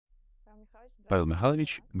Pavel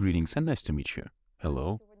Mikhailovich, greetings and nice to meet you.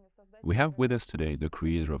 Hello. We have with us today the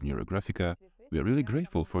creator of Neurographica. We are really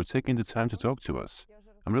grateful for taking the time to talk to us.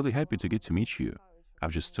 I'm really happy to get to meet you.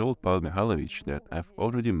 I've just told Pavel Mikhailovich that I've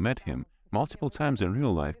already met him multiple times in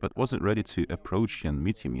real life, but wasn't ready to approach and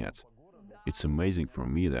meet him yet. It's amazing for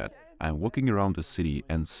me that I'm walking around the city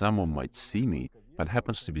and someone might see me, but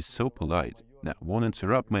happens to be so polite that won't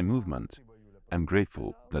interrupt my movement. I'm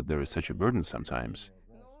grateful that there is such a burden sometimes.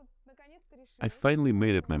 I finally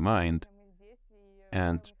made up my mind,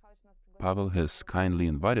 and Pavel has kindly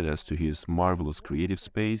invited us to his marvelous creative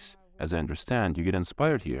space. As I understand, you get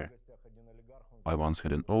inspired here. I once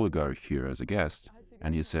had an oligarch here as a guest,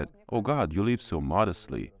 and he said, "Oh God, you live so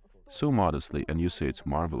modestly, and you say it's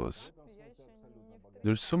marvelous."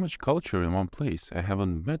 There's so much culture in one place. I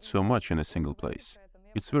haven't met so much in a single place.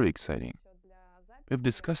 It's very exciting. We've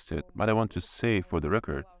discussed it, but I want to say for the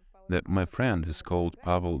record that my friend has called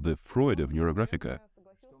Pavel the Freud of Neurographica,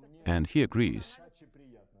 and he agrees.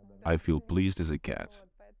 I feel pleased as a cat.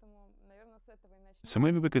 So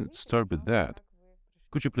maybe we can start with that.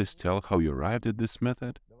 Could you please tell how you arrived at this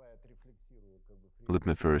method? Let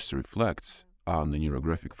me first reflect on the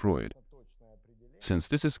neurographic Freud, since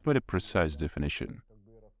this is quite a precise definition,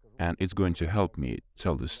 and it's going to help me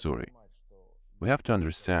tell this story. We have to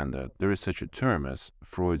understand that there is such a term as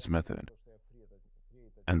Freud's method,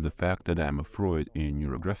 and the fact that I'm a Freud in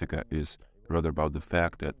Neurographica is rather about the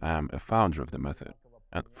fact that I'm a founder of the method.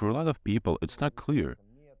 And for a lot of people, it's not clear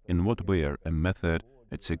in what way are a method,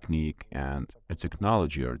 a technique, and a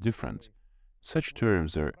technology are different. Such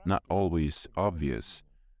terms are not always obvious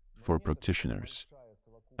for practitioners.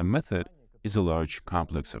 A method is a large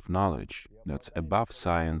complex of knowledge that's above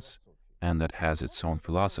science and that has its own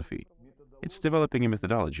philosophy. It's developing a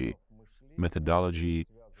methodology,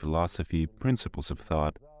 philosophy, principles of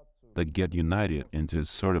thought that get united into a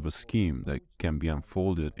sort of a scheme that can be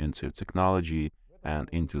unfolded into technology and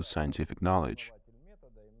into scientific knowledge.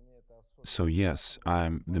 So yes,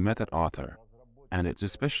 I'm the method author, and it's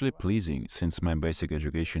especially pleasing since my basic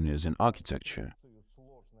education is in architecture.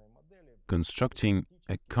 Constructing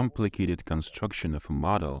a complicated construction of a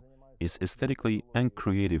model is aesthetically and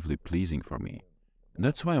creatively pleasing for me.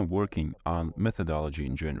 That's why I'm working on methodology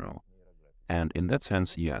in general. And in that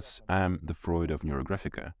sense, yes, I'm the Freud of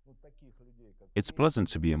Neurographica. It's pleasant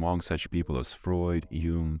to be among such people as Freud,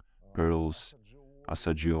 Jung, Pearls,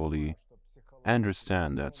 Assagioli. I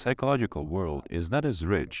understand that psychological world is not as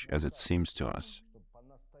rich as it seems to us.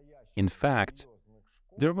 In fact,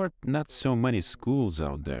 there were not so many schools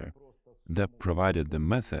out there that provided the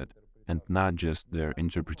method and not just their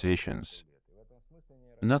interpretations.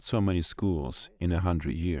 Not so many schools in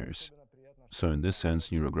 100 years. So in this sense,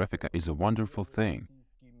 Neurographica is a wonderful thing.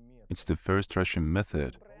 It's the first Russian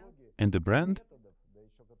method. And the brand?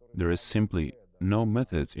 There is simply no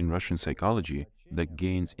methods in Russian psychology that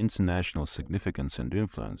gains international significance and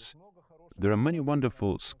influence. There are many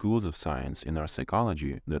wonderful schools of science in our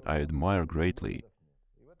psychology that I admire greatly,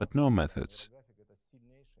 but no methods.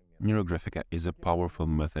 Neurographica is a powerful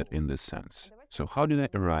method in this sense. So how did I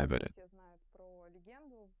arrive at it?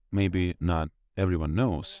 Maybe not everyone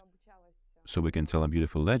knows, so we can tell a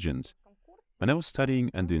beautiful legend. When I was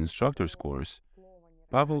studying at the instructor's course,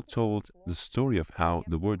 Pavel told the story of how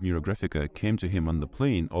the word Neurographica came to him on the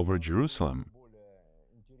plane over Jerusalem.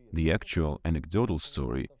 The actual anecdotal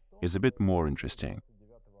story is a bit more interesting.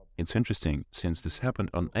 It's interesting since this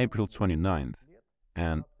happened on April 29th,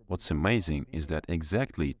 and what's amazing is that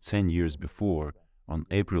exactly 10 years before, on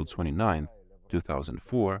April 29th,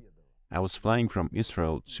 2004, I was flying from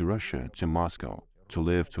Israel to Russia to Moscow to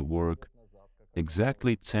live, to work.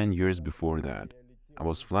 Exactly 10 years before that, I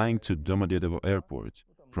was flying to Domodedovo Airport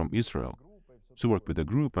from Israel to work with a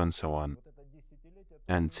group and so on.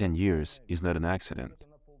 And 10 years is not an accident.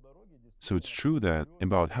 So it's true that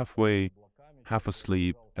about halfway, half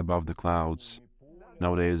asleep, above the clouds,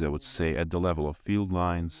 nowadays I would say at the level of field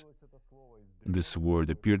lines, this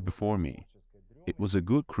word appeared before me. It was a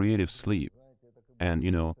good creative sleep. And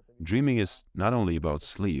dreaming is not only about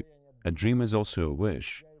sleep, a dream is also a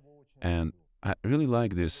wish. And I really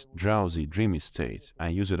like this drowsy, dreamy state. I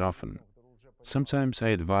use it often. Sometimes I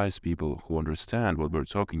advise people who understand what we're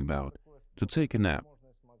talking about to take a nap,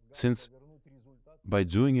 since by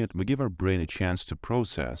doing it, we give our brain a chance to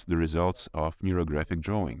process the results of neurographic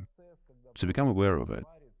drawing, to become aware of it.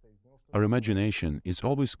 Our imagination is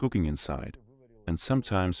always cooking inside, and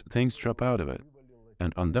sometimes things drop out of it.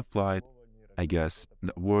 And on that flight, I guess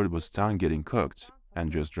the word was tongue getting cooked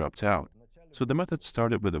and just dropped out. So the method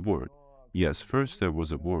started with a word. Yes, first there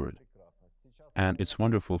was a word. And it's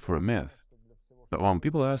wonderful for a myth. But when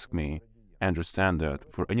people ask me, I understand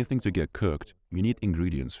that for anything to get cooked, you need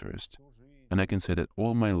ingredients first. And I can say that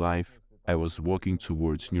all my life I was working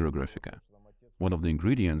towards Neurographica. One of the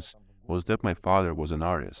ingredients was that my father was an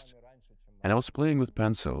artist, and I was playing with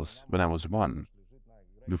pencils when I was one.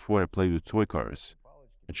 Before I played with toy cars,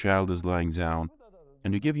 a child is lying down,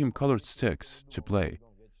 and you give him colored sticks to play.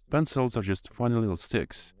 Pencils are just funny little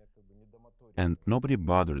sticks, and nobody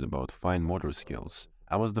bothered about fine motor skills.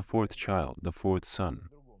 I was the fourth child, the fourth son.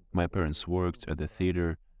 My parents worked at the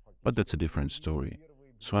theater, but that's a different story.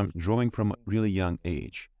 So I'm drawing from a really young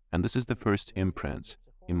age, and this is the first imprint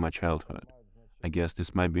in my childhood. I guess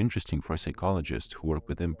this might be interesting for psychologists who work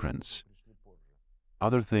with imprints.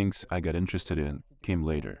 Other things I got interested in came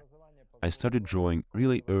later. I started drawing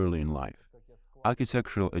really early in life.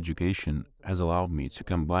 Architectural education has allowed me to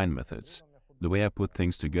combine methods. The way I put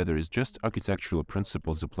things together is just architectural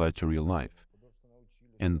principles applied to real life.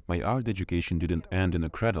 And my art education didn't end in a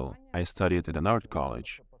cradle. I studied at an art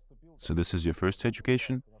college. So this is your first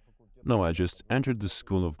education? No, I just entered the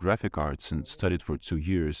School of Graphic Arts and studied for 2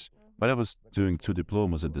 years, but I was doing 2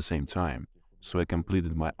 diplomas at the same time, so I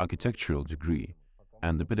completed my architectural degree,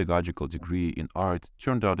 and the pedagogical degree in art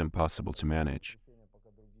turned out impossible to manage.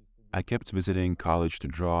 I kept visiting college to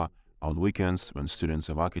draw. On weekends, when students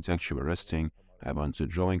of architecture were resting, I went to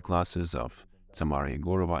drawing classes of Tamara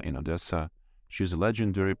Yegorova in Odessa. She's a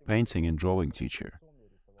legendary painting and drawing teacher.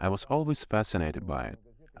 I was always fascinated by it.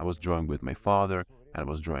 I was drawing with my father, I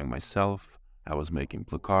was drawing myself, I was making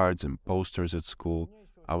placards and posters at school.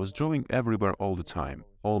 I was drawing everywhere all the time,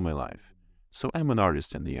 all my life. So I'm an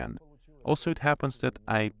artist in the end. Also, it happens that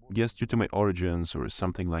I guess due to my origins or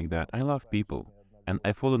something like that, I love people, and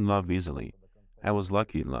I fall in love easily. I was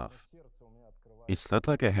lucky in love. It's not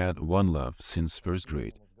like I had one love since first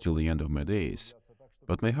grade till the end of my days.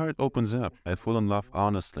 But my heart opens up. I fall in love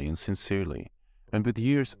honestly and sincerely. And with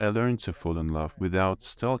years, I learned to fall in love without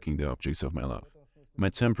stalking the objects of my love. My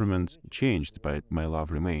temperament changed, but my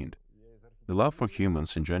love remained. The love for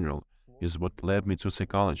humans in general is what led me to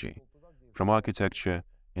psychology. From architecture,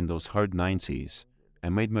 in those hard 90s, I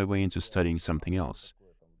made my way into studying something else.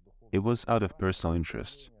 It was out of personal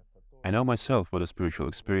interest. I know myself what a spiritual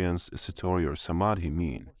experience, satori or samadhi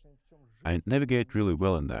mean. I navigate really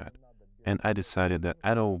well in that, and I decided that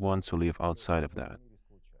I don't want to live outside of that.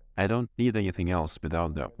 I don't need anything else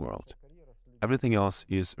without that world. Everything else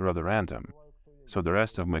is rather random. So the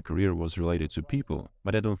rest of my career was related to people,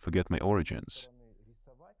 but I don't forget my origins.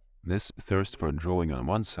 This thirst for drawing on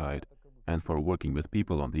one side and for working with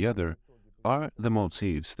people on the other are the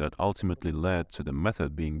motifs that ultimately led to the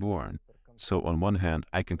method being born. So on one hand,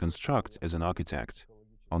 I can construct as an architect.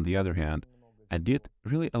 On the other hand, I did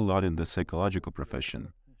really a lot in the psychological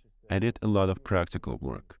profession. I did a lot of practical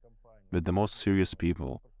work with the most serious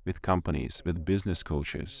people, with companies, with business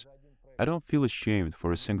coaches. I don't feel ashamed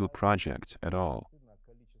for a single project at all.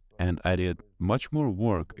 And I did much more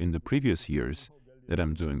work in the previous years that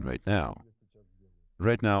I'm doing right now.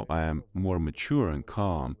 Right now, I am more mature and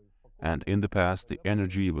calm, and in the past, the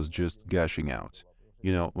energy was just gushing out.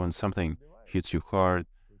 You know, when something hits you hard,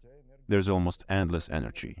 there's almost endless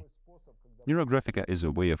energy. Neurographica is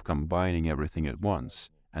a way of combining everything at once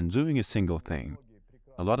and doing a single thing.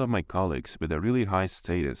 A lot of my colleagues with a really high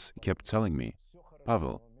status kept telling me,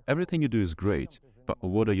 Pavel, everything you do is great, but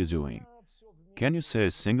what are you doing? Can you say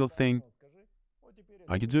a single thing?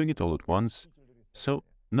 Are you doing it all at once? So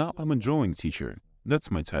now I'm a drawing teacher.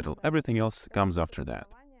 That's my title. Everything else comes after that.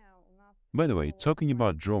 By the way, talking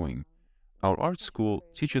about drawing, our art school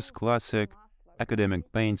teaches classic,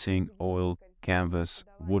 academic painting, oil, canvas,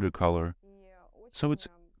 watercolor. So it's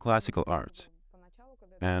classical art.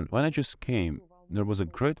 And when I just came, there was a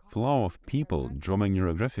great flow of people drawing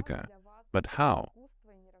Neurographica. But how?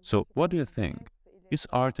 So what do you think? Is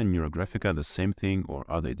art and Neurographica the same thing or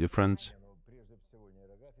are they different?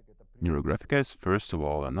 Neurographica is first of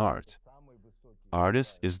all an art.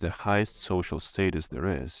 Artist is the highest social status there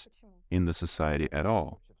is in the society at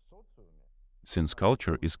all. Since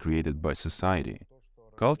culture is created by society,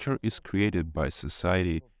 culture is created by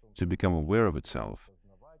society to become aware of itself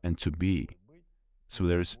and to be. So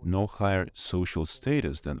there is no higher social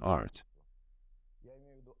status than art.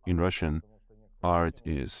 In Russian, art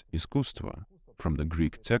is искусство, from the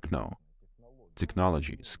Greek techno,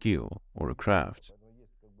 technology, skill, or a craft.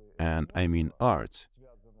 And I mean art,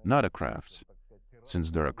 not a craft,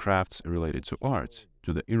 since there are crafts related to art,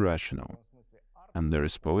 to the irrational. And there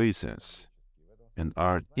is poiesis, and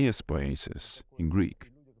art is poiesis in Greek.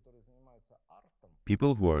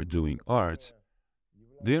 People who are doing art,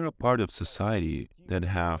 they are a part of society that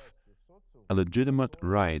have a legitimate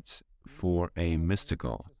right for a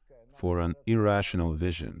mystical, for an irrational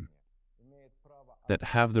vision.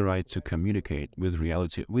 that have the right to communicate with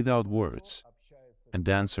reality without words. A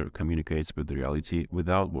dancer communicates with reality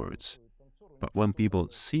without words. But when people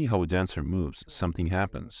see how a dancer moves, something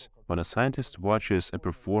happens. When a scientist watches a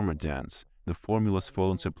performer dance, the formulas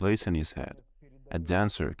fall into place in his head. A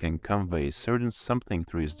dancer can convey certain something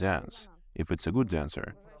through his dance, if it's a good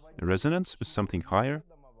dancer. A resonance with something higher,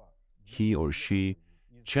 he or she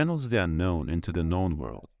channels the unknown into the known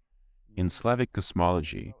world. In Slavic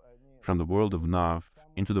cosmology, from the world of Nav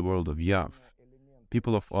into the world of Yav,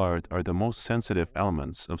 people of art are the most sensitive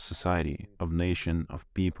elements of society, of nation,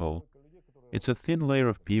 of people. It's a thin layer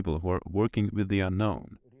of people who are working with the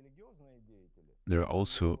unknown. There are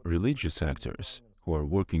also religious actors who are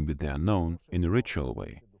working with the unknown in a ritual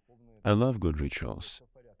way. I love good rituals.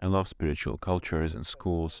 I love spiritual cultures and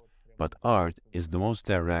schools, but art is the most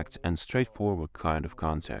direct and straightforward kind of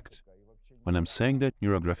contact. When I'm saying that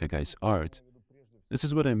Neurographica is art, this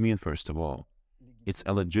is what I mean first of all. It's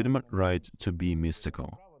a legitimate right to be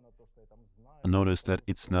mystical. Notice that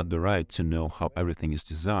it's not the right to know how everything is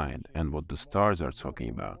designed and what the stars are talking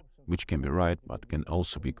about, which can be right but can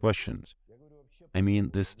also be questioned. I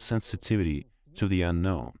mean this sensitivity to the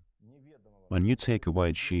unknown. When you take a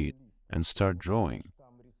white sheet and start drawing,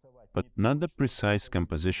 but not the precise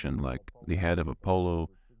composition like the head of Apollo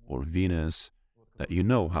or Venus that you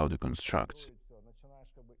know how to construct,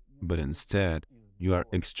 but instead you are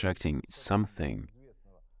extracting something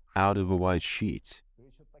out of a white sheet,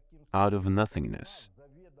 out of nothingness,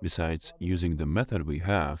 besides using the method we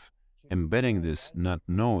have, embedding this not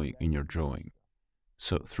knowing in your drawing.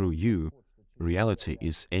 So through you, reality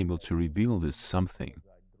is able to reveal this something.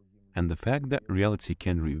 And the fact that reality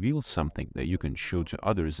can reveal something that you can show to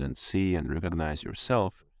others and see and recognize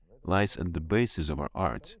yourself lies at the basis of our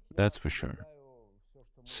art, that's for sure.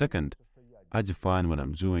 Second, I define what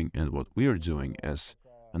I'm doing and what we are doing as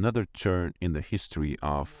another turn in the history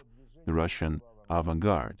of the Russian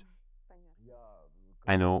avant-garde.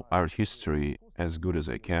 I know art history as good as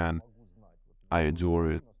I can. I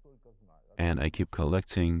adore it, and I keep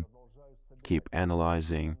collecting, keep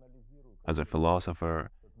analyzing. As a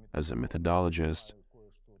philosopher, as a methodologist,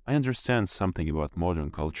 I understand something about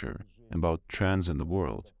modern culture, about trends in the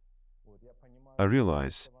world. I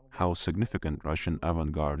realize how significant Russian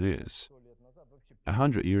avant-garde is.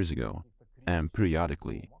 100 years ago, and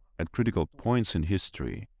periodically, at critical points in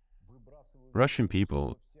history, Russian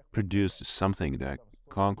people produced something that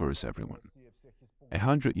conquers everyone.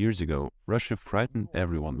 100 years ago, Russia frightened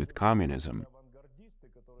everyone with communism,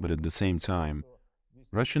 but at the same time,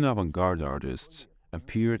 Russian avant-garde artists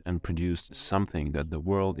appeared and produced something that the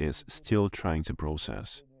world is still trying to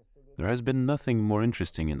process. There has been nothing more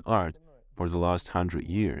interesting in art for the last 100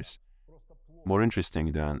 years, more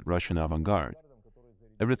interesting than Russian avant-garde.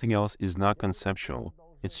 Everything else is not conceptual,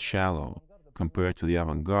 it's shallow, compared to the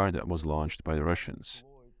avant-garde that was launched by the Russians.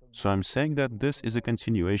 So I'm saying that this is a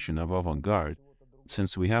continuation of avant-garde,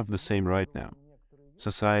 since we have the same right now.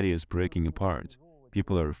 Society is breaking apart,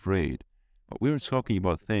 people are afraid, but we are talking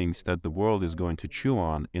about things that the world is going to chew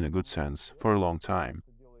on, in a good sense, for a long time.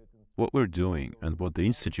 What we're doing, and what the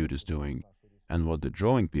Institute is doing, and what the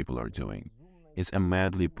drawing people are doing, is a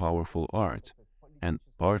madly powerful art, and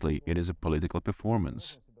partly it is a political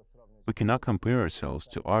performance. We cannot compare ourselves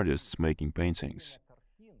to artists making paintings.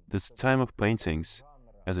 This time of paintings,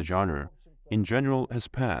 as a genre, in general has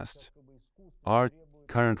passed. Art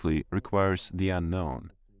currently requires the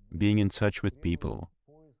unknown, being in touch with people.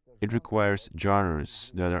 It requires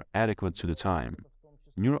genres that are adequate to the time.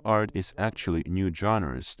 New art is actually new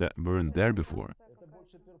genres that weren't there before.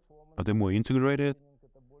 Are they more integrated?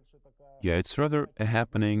 Yeah, it's rather a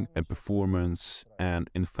happening, a performance, and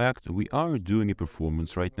in fact, we are doing a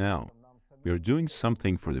performance right now. We are doing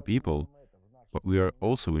something for the people, but we are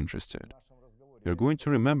also interested. We are going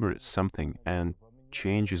to remember something, and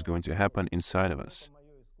change is going to happen inside of us.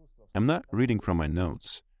 I'm not reading from my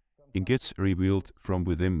notes. It gets revealed from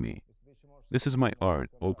within me. This is my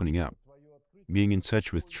art opening up, being in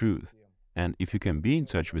touch with truth, and if you can be in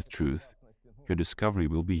touch with truth, your discovery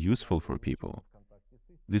will be useful for people.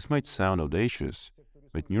 This might sound audacious,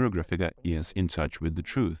 but Neurographica is in touch with the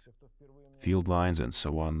truth. Field lines and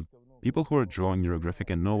so on. People who are drawing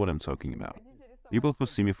Neurographica know what I'm talking about. People who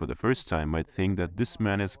see me for the first time might think that this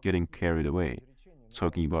man is getting carried away,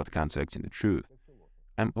 talking about contacting the truth.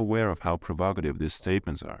 I'm aware of how provocative these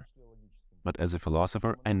statements are. But as a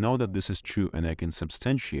philosopher, I know that this is true and I can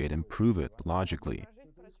substantiate and prove it logically.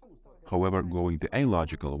 However, going the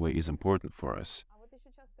illogical way is important for us,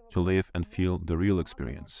 to live and feel the real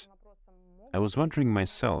experience. I was wondering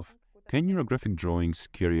myself, can neurographic drawings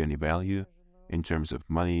carry any value in terms of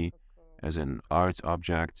money, as an art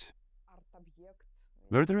object?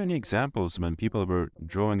 Were there any examples when people were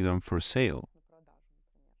drawing them for sale?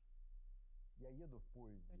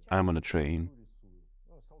 I'm on a train,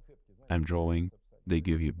 I'm drawing, they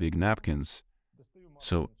give you big napkins.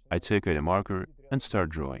 So I take out a marker and start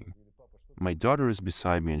drawing. My daughter is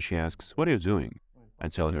beside me and she asks, "What are you doing?" I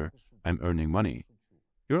tell her, "I'm earning money."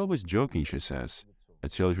 "You're always joking," she says. I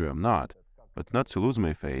tell her I'm not, but not to lose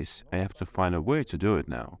my face, I have to find a way to do it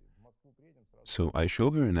now. So I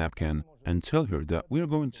show her a napkin and tell her that we are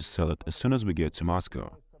going to sell it as soon as we get to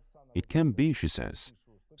Moscow. "It can be," she says.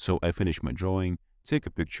 So I finish my drawing, take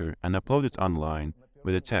a picture, and upload it online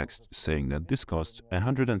with a text saying that this costs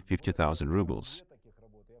 150,000 rubles.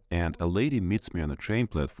 And a lady meets me on a train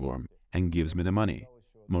platform and gives me the money.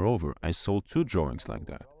 Moreover, I sold 2 drawings like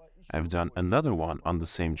that. I've done another one on the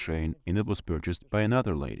same train and it was purchased by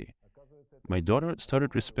another lady. My daughter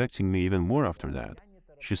started respecting me even more after that.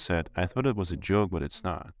 She said, "I thought it was a joke, but it's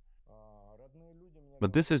not."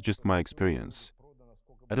 But this is just my experience.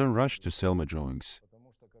 I don't rush to sell my drawings.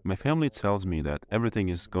 My family tells me that everything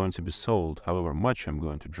is going to be sold however much I'm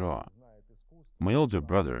going to draw. My older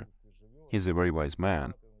brother, he's a very wise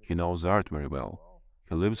man. He knows art very well.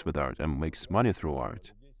 He lives with art and makes money through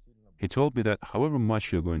art. He told me that however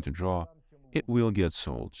much you're going to draw, it will get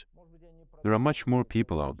sold. There are much more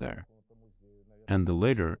people out there. And the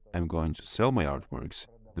later I'm going to sell my artworks,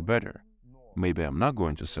 the better. Maybe I'm not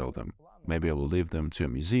going to sell them. Maybe I will leave them to a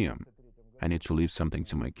museum. I need to leave something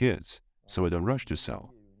to my kids, so I don't rush to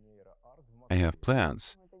sell. I have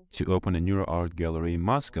plans to open a neuro art gallery in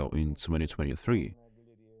Moscow in 2023.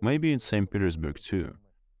 Maybe in St. Petersburg too.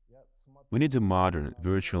 We need a modern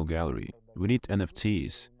virtual gallery. We need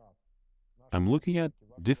NFTs. I'm looking at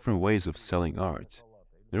different ways of selling art.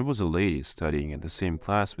 There was a lady studying in the same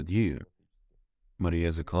class with you, Maria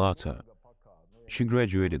Zakalata. She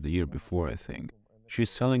graduated the year before, I think. She's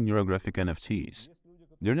selling neurographic NFTs.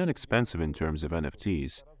 They're not expensive in terms of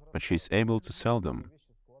NFTs, but she's able to sell them.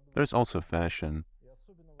 There's also fashion.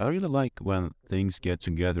 I really like when things get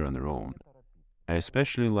together on their own. I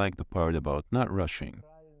especially like the part about not rushing.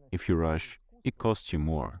 If you rush, it costs you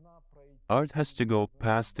more. Art has to go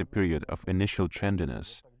past the period of initial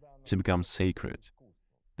trendiness to become sacred.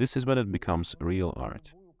 This is when it becomes real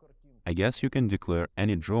art. I guess you can declare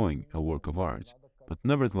any drawing a work of art, but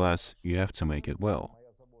nevertheless, you have to make it well.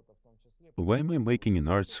 Why am I making an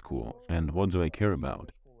art school, and what do I care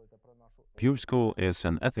about? Pure school is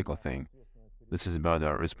an ethical thing. This is about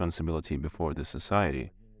our responsibility before the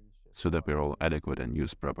society, so that we're all adequate and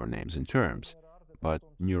use proper names and terms. But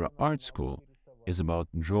Neuro Art School is about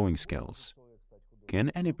drawing skills. Can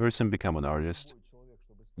any person become an artist?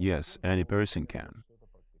 Yes, any person can.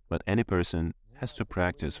 But any person has to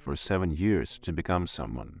practice for 7 years to become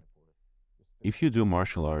someone. If you do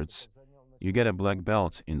martial arts, you get a black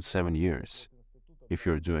belt in 7 years, if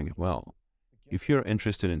you're doing it well. If you're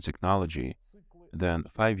interested in technology, then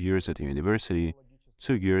 5 years at a university,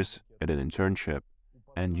 2 years at an internship,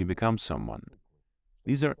 and you become someone.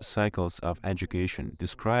 These are cycles of education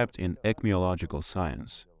described in ecmyological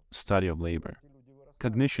science, study of labor.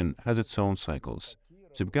 Cognition has its own cycles.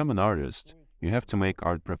 To become an artist, you have to make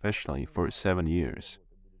art professionally for 7 years.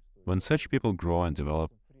 When such people grow and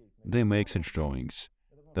develop, they make such drawings,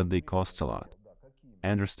 that they cost a lot. I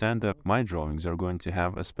understand that my drawings are going to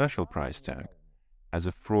have a special price tag, as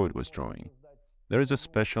if Freud was drawing. There is a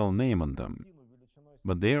special name on them.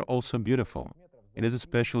 But they are also beautiful. It is a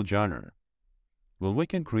special genre. Well, we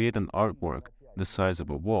can create an artwork the size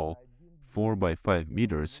of a wall, 4 by 5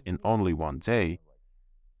 meters in only 1 day,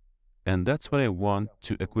 and that's what I want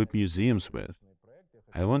to equip museums with.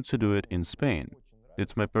 I want to do it in Spain.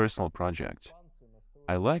 It's my personal project.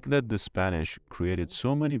 I like that the Spanish created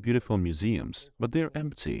so many beautiful museums, but they're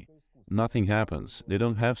empty. Nothing happens. They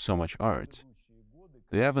don't have so much art.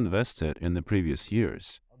 They have invested in the previous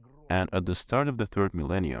years, and at the start of the 3rd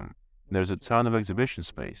millennium, there's a ton of exhibition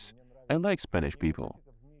space. I like Spanish people.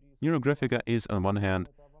 Neurographica is on one hand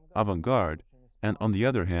avant-garde, and on the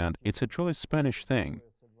other hand, it's a truly Spanish thing.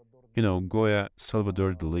 You know, Goya,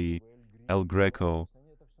 Salvador Dalí, El Greco,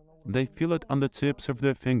 they feel it on the tips of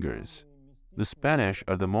their fingers. The Spanish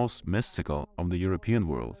are the most mystical of the European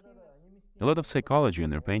world. A lot of psychology in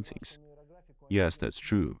their paintings. Yes, that's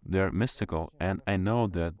true. They're mystical, and I know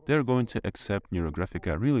that they're going to accept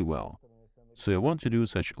Neurographica really well. So I want to do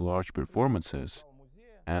such large performances.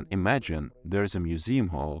 And imagine there's a museum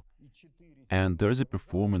hall, and there's a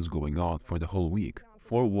performance going on for the whole week.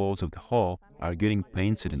 4 walls of the hall are getting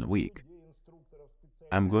painted in a week.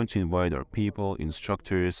 I'm going to invite our people,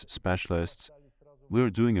 instructors, specialists. We're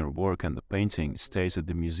doing our work and the painting stays at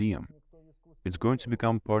the museum. It's going to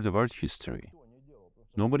become part of art history.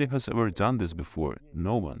 Nobody has ever done this before,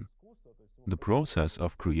 no one. The process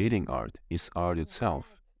of creating art is art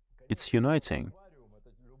itself. It's uniting.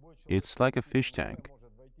 It's like a fish tank.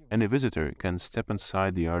 Any visitor can step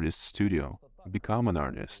inside the artist's studio, become an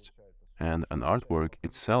artist. And an artwork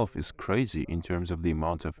itself is crazy in terms of the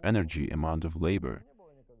amount of energy, amount of labor.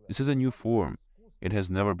 This is a new form. It has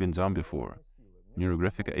never been done before.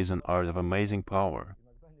 Neurographica is an art of amazing power.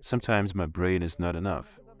 Sometimes my brain is not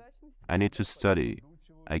enough. I need to study.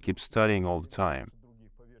 I keep studying all the time.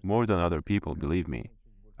 More than other people, believe me.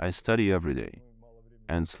 I study every day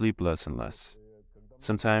and sleep less and less.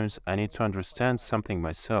 Sometimes I need to understand something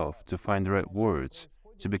myself, to find the right words,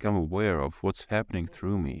 to become aware of what's happening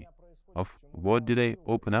through me, of what did I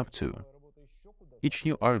open up to. Each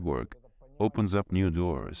new artwork opens up new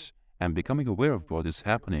doors, and becoming aware of what is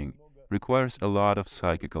happening requires a lot of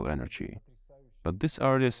psychical energy. But this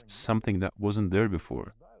art is something that wasn't there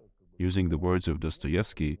before. Using the words of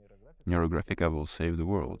Dostoevsky, Neurographica will save the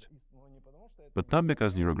world. But not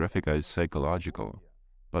because Neurographica is psychological,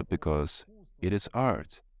 but because it is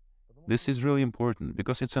art. This is really important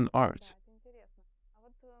because it's an art.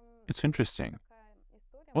 It's interesting.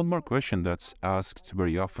 One more question that's asked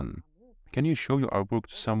very often. Can you show your artwork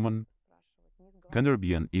to someone? Can there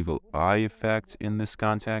be an evil eye effect in this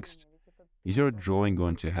context? Is your drawing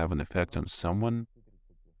going to have an effect on someone?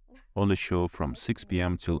 Only show from 6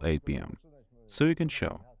 p.m. till 8 p.m. So you can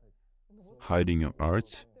show. Hiding your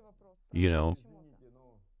art? You know,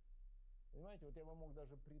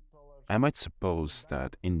 I might suppose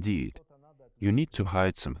that, indeed, you need to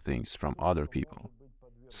hide some things from other people.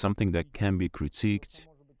 Something that can be critiqued,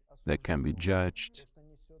 that can be judged,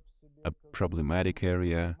 a problematic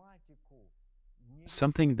area,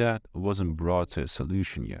 something that wasn't brought to a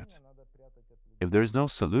solution yet. If there is no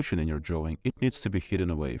solution in your drawing, it needs to be hidden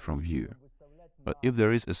away from view. But if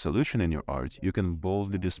there is a solution in your art, you can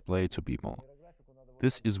boldly display it to people.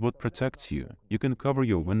 This is what protects you. You can cover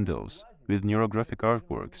your windows with neurographic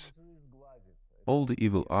artworks. All the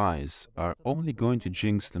evil eyes are only going to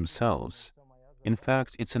jinx themselves. In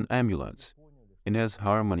fact, it's an amulet. It has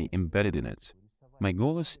harmony embedded in it. My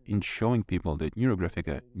goal is in showing people that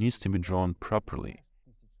Neurographica needs to be drawn properly.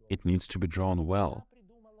 It needs to be drawn well.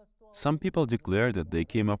 Some people declare that they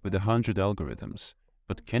came up with 100 algorithms,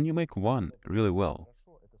 but can you make one really well?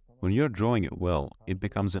 When you're drawing it well, it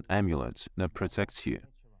becomes an amulet that protects you.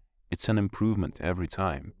 It's an improvement every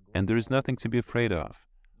time, and there is nothing to be afraid of.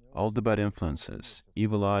 All the bad influences,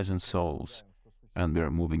 evil eyes and souls, and we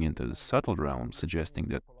are moving into the subtle realm, suggesting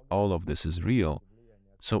that all of this is real.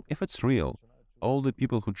 So if it's real, all the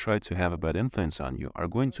people who try to have a bad influence on you are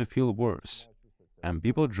going to feel worse. And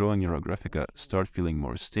people drawing Neurographica start feeling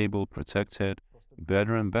more stable, protected,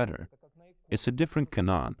 better and better. It's a different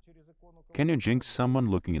canon. Can you jinx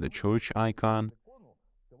someone looking at a church icon?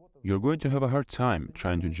 You're going to have a hard time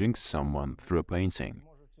trying to jinx someone through a painting.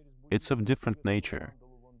 It's of different nature.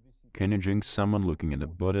 Can you jinx someone looking at a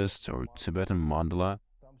Buddhist or Tibetan mandala?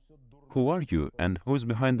 Who are you and who's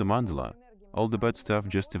behind the mandala? All the bad stuff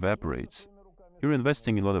just evaporates. You're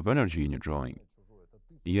investing a lot of energy in your drawing.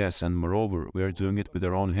 Yes, and moreover, we are doing it with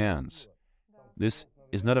our own hands. This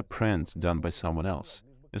is not a print done by someone else.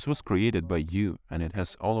 This was created by you, and it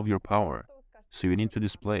has all of your power. So you need to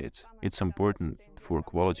display it. It's important for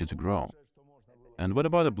quality to grow. And what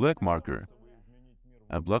about a black marker?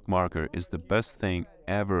 A black marker is the best thing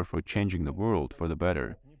ever for changing the world for the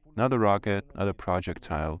better. Not a rocket, not a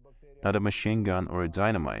projectile, not a machine gun or a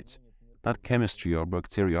dynamite, not chemistry or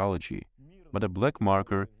bacteriology, but a black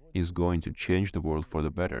marker is going to change the world for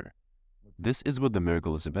the better. This is what the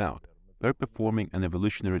miracle is about. We're performing an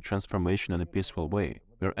evolutionary transformation in a peaceful way.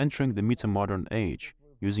 We're entering the meta-modern age,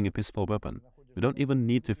 using a peaceful weapon. We don't even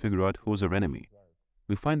need to figure out who's our enemy.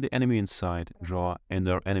 We find the enemy inside, draw, and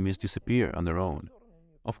our enemies disappear on their own.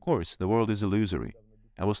 Of course, the world is illusory.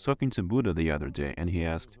 I was talking to Buddha the other day, and he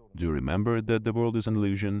asked, "Do you remember that the world is an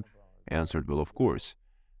illusion?" I answered, "Well, of course."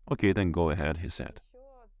 "Okay, then go ahead," he said.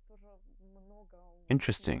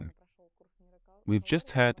 Interesting. We've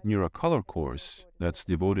just had Neurocolor course that's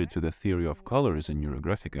devoted to the theory of colors in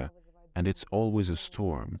Neurographica, and it's always a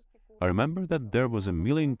storm. I remember that there was a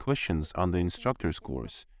million questions on the instructor's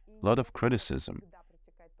course, a lot of criticism.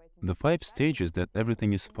 The 5 stages that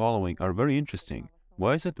everything is following are very interesting.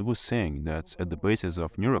 Why is it we saying that's at the basis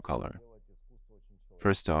of Neurocolor?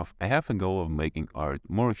 First off, I have a goal of making art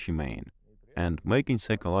more humane and making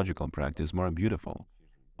psychological practice more beautiful.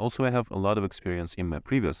 Also, I have a lot of experience in my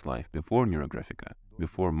previous life before Neurographica,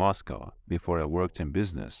 before Moscow, before I worked in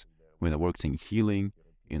business, when I worked in healing,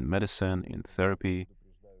 in medicine, in therapy.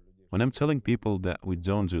 When I'm telling people that we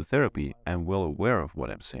don't do therapy, I'm well aware of what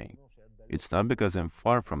I'm saying. It's not because I'm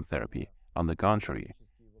far from therapy. On the contrary,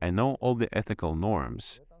 I know all the ethical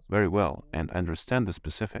norms very well and understand the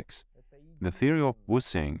specifics. The theory of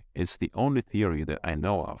wuxing is the only theory that I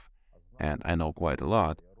know of, and I know quite a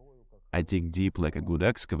lot. I dig deep like a good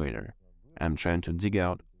excavator. I'm trying to dig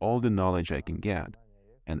out all the knowledge I can get,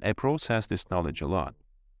 and I process this knowledge a lot.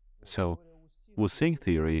 So, wuxing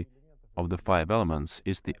theory of the five elements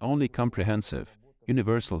is the only comprehensive,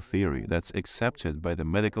 universal theory that's accepted by the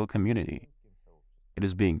medical community. It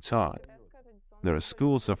is being taught. There are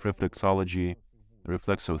schools of reflexology,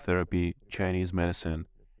 reflexotherapy, Chinese medicine.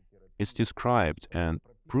 It's described and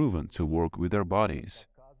proven to work with our bodies.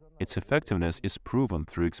 Its effectiveness is proven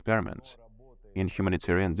through experiments, in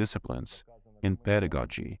humanitarian disciplines, in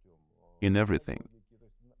pedagogy, in everything.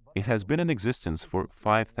 It has been in existence for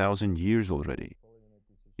 5,000 years already.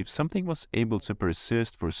 If something was able to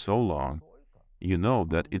persist for so long, you know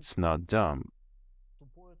that it's not dumb.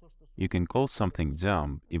 You can call something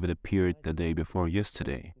dumb if it appeared the day before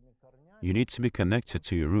yesterday. You need to be connected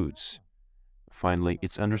to your roots. Finally,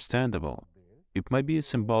 it's understandable. It might be a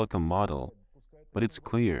symbolical model, but it's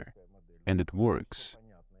clear, and it works.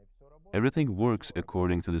 Everything works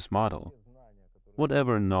according to this model,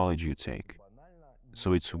 whatever knowledge you take.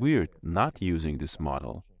 So it's weird not using this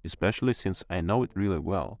model, especially since I know it really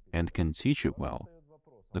well and can teach it well.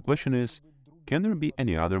 The question is, can there be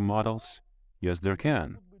any other models? Yes, there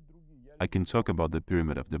can. I can talk about the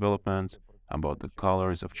pyramid of development, about the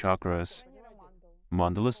colors of chakras.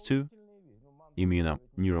 Mandalas too? You mean a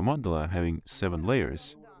neuromandala having 7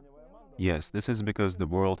 layers? Yes, this is because the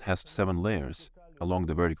world has 7 layers along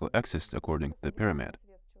the vertical axis according to the pyramid.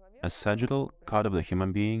 A sagittal cut of the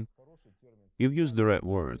human being. You've used the right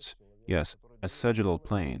words. Yes, a sagittal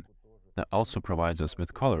plane that also provides us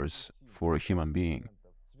with colors for a human being.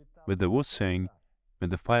 With the wuxing,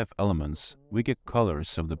 with the 5 elements, we get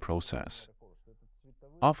colors of the process.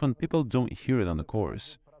 Often people don't hear it on the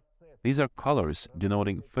course. These are colors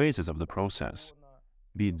denoting phases of the process,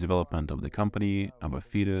 be it development of the company, of a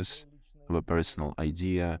fetus, of a personal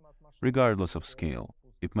idea, regardless of scale.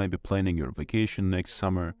 It might be planning your vacation next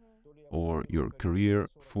summer or your career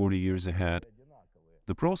 40 years ahead.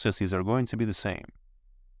 The processes are going to be the same.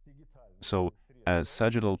 So, a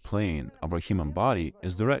sagittal plane of our human body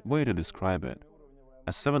is the right way to describe it.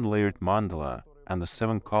 A 7-layered mandala and the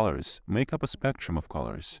 7 colors make up a spectrum of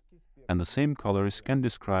colors, and the same colors can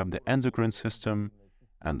describe the endocrine system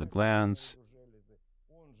and the glands.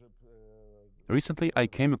 Recently, I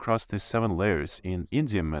came across these 7 layers in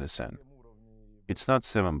Indian medicine. It's not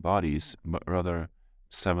 7 bodies, but rather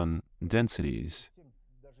 7 densities.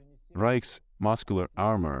 Reich's muscular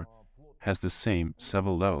armor has the same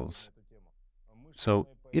 7 levels. So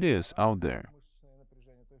it is out there.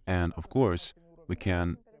 And of course, we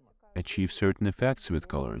can achieve certain effects with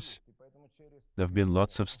colors. There have been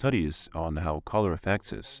lots of studies on how color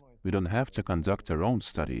affects us. We don't have to conduct our own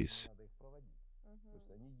studies.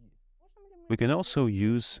 We can also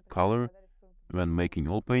use color when making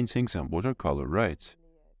oil paintings and watercolor, right?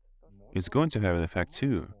 It's going to have an effect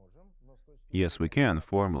too. Yes, we can,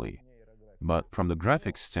 formally. But from the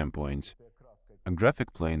graphics standpoint, a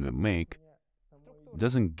graphic plane we make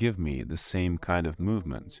doesn't give me the same kind of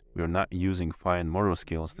movement. We are not using fine motor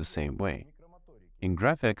skills the same way. In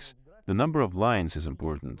graphics, the number of lines is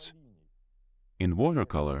important. In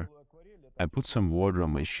watercolor, I put some water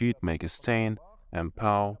on my sheet, make a stain, and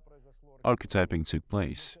pow, archetyping took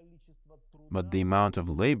place. But the amount of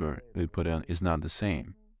labor we put in is not the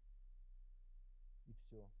same.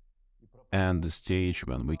 And the stage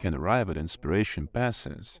when we can arrive at inspiration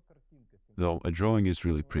passes, though a drawing is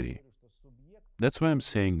really pretty. That's why I'm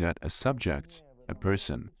saying that a subject, a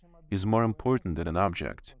person, is more important than an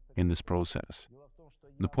object in this process.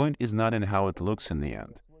 The point is not in how it looks in the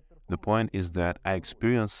end. The point is that I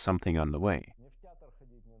experience something on the way.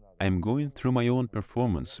 I'm going through my own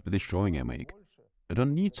performance with each drawing I make. I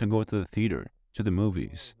don't need to go to the theater, to the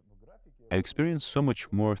movies. I experience so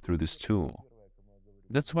much more through this tool.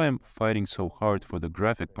 That's why I'm fighting so hard for the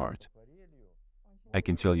graphic part. I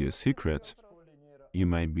can tell you a secret. You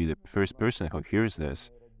might be the first person who hears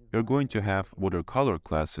this. You're going to have watercolor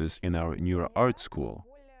classes in our neuro art school.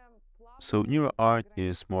 So neuro art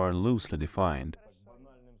is more loosely defined.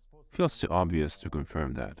 Feels too obvious to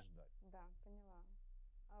confirm that.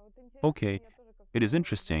 Okay, it is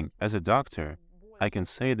interesting. As a doctor, I can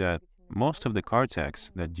say that most of the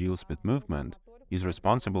cortex that deals with movement is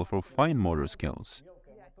responsible for fine motor skills.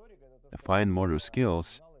 The fine motor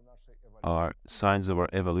skills are signs of our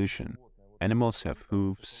evolution. Animals have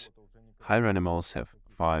hooves, higher animals have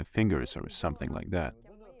 5 fingers or something like that.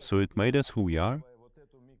 So it made us who we are.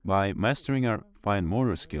 By mastering our fine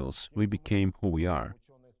motor skills, we became who we are.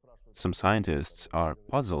 Some scientists are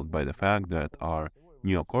puzzled by the fact that our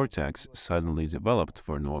neocortex suddenly developed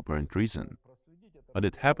for no apparent reason, but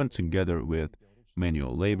it happened together with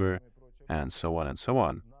manual labor and so on and so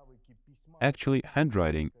on. Actually,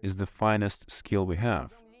 handwriting is the finest skill we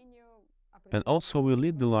have. And also, we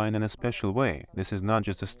lead the line in a special way. This is not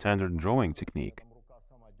just a standard drawing technique.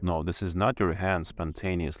 No, this is not your hand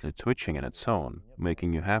spontaneously twitching on its own,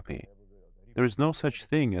 making you happy. There is no such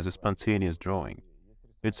thing as a spontaneous drawing.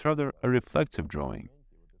 It's rather a reflective drawing.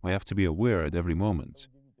 We have to be aware at every moment.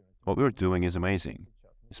 What we're doing is amazing,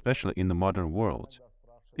 especially in the modern world.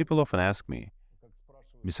 People often ask me,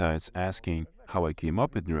 besides asking how I came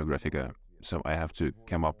up with Neurographica, so I have to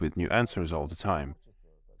come up with new answers all the time.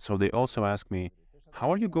 So they also ask me,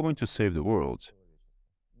 how are you going to save the world?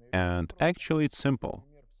 And actually it's simple.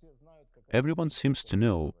 Everyone seems to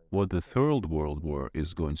know what the Third World War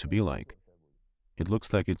is going to be like. It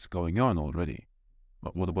looks like it's going on already.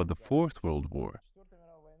 But what about the Fourth World War?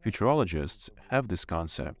 Futurologists have this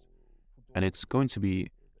concept, and it's going to be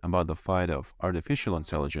about the fight of artificial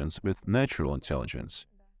intelligence with natural intelligence,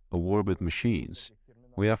 a war with machines.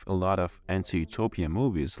 We have a lot of anti-utopia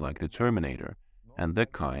movies like The Terminator and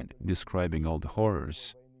that kind describing all the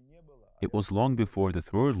horrors. It was long before the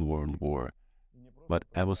Third World War, but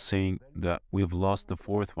I was saying that we've lost the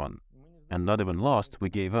fourth one, and not even lost, we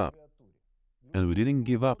gave up. And we didn't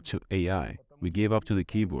give up to AI, we gave up to the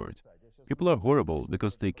keyboard. People are horrible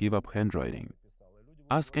because they give up handwriting.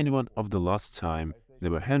 Ask anyone of the last time they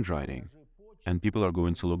were handwriting, and people are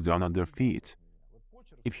going to look down at their feet.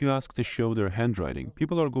 If you ask to show their handwriting,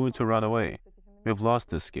 people are going to run away. We've lost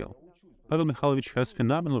this skill. Pavel Mikhailovich has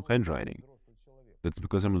phenomenal handwriting. That's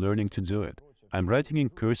because I'm learning to do it. I'm writing in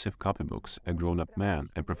cursive copybooks, a grown-up man,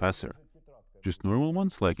 a professor. Just normal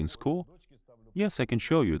ones, like in school? Yes, I can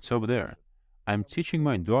show you, it's over there. I'm teaching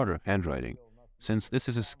my daughter handwriting, since this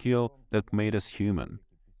is a skill that made us human.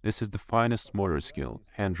 This is the finest motor skill,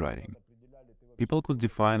 handwriting. People could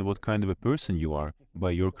define what kind of a person you are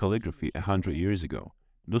by your calligraphy 100 years ago.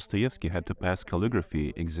 Dostoevsky had to pass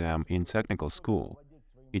calligraphy exam in technical school.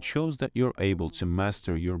 It shows that you're able to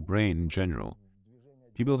master your brain in general.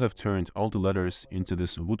 People have turned all the letters into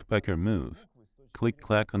this woodpecker move,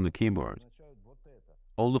 click-clack on the keyboard.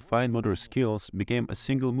 All the fine motor skills became a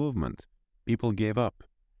single movement. People gave up.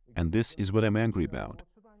 And this is what I'm angry about.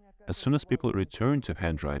 As soon as people return to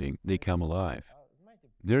handwriting, they come alive.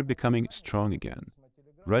 They're becoming strong again.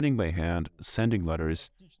 Writing by hand, sending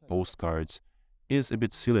letters, postcards, is a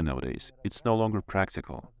bit silly nowadays. It's no longer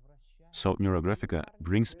practical. So Neurographica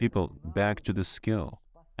brings people back to the skill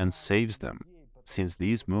and saves them, since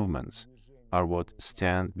these movements are what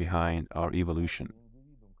stand behind our evolution.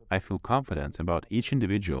 I feel confident about each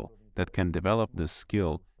individual that can develop this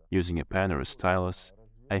skill using a pen or a stylus.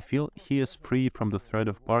 I feel he is free from the threat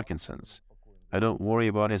of Parkinson's. I don't worry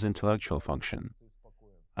about his intellectual function.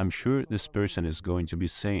 I'm sure this person is going to be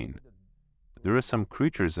sane. There are some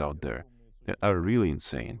creatures out there that are really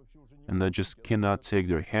insane, and that just cannot take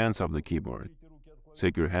their hands off the keyboard.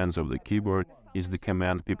 Take your hands off the keyboard is the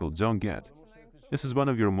command people don't get. This is one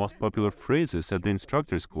of your most popular phrases at the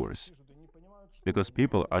instructor's course, because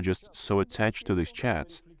people are just so attached to these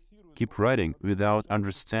chats, keep writing without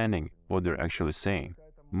understanding what they're actually saying,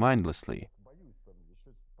 mindlessly.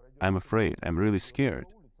 I'm afraid, I'm really scared.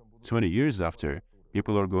 20 years after,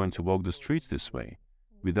 people are going to walk the streets this way,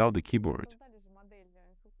 without the keyboard.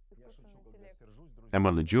 I'm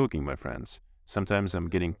only joking, my friends. Sometimes I'm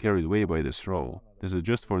getting carried away by this role. This is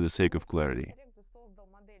just for the sake of clarity.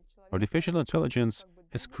 Artificial intelligence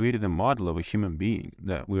has created a model of a human being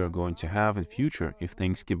that we are going to have in future if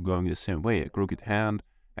things keep going the same way. A crooked hand,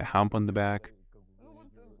 a hump on the back,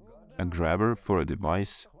 a grabber for a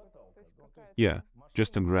device. Yeah,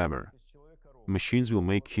 just a grabber. Machines will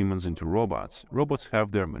make humans into robots. Robots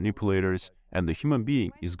have their manipulators, and the human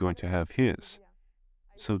being is going to have his.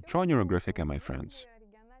 So draw Neurographica, my friends.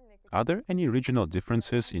 Are there any regional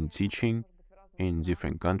differences in teaching in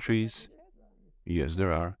different countries? Yes,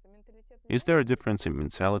 there are. Is there a difference in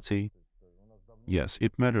mentality? Yes,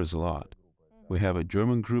 it matters a lot. We have a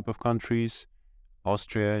German group of countries,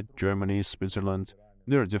 Austria, Germany, Switzerland.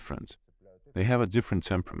 They are different. They have a different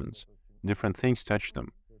temperament. Different things touch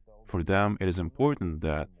them. For them, it is important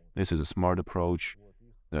that this is a smart approach,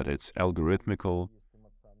 that it's algorithmical.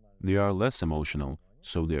 They are less emotional,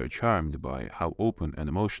 so they are charmed by how open and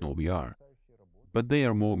emotional we are. But they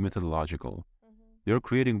are more methodological. They are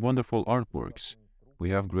creating wonderful artworks. We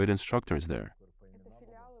have great instructors there.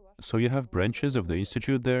 So you have branches of the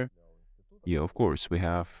institute there? Yeah, of course, we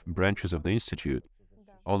have branches of the institute.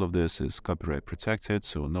 All of this is copyright protected,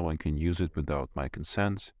 so no one can use it without my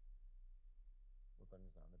consent.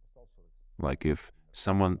 Like if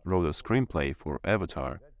someone wrote a screenplay for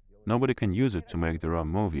Avatar, nobody can use it to make their own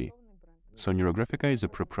movie. So Neurographica is a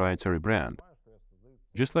proprietary brand.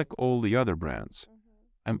 Just like all the other brands,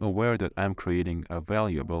 I'm aware that I'm creating a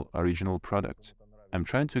valuable original product. I'm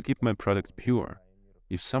trying to keep my product pure.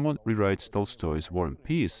 If someone rewrites Tolstoy's War and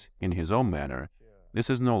Peace in his own manner, this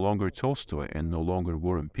is no longer Tolstoy and no longer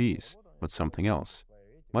War and Peace, but something else.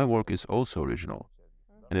 My work is also original,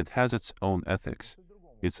 and it has its own ethics,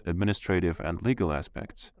 its administrative and legal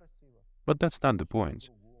aspects. But that's not the point.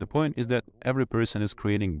 The point is that every person is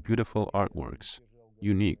creating beautiful artworks,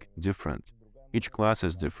 unique, different. Each class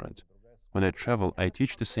is different. When I travel, I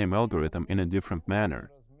teach the same algorithm in a different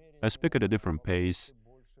manner. I speak at a different pace.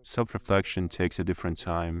 Self-reflection takes a different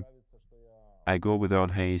time. I go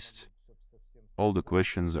without haste. All the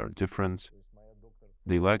questions are different.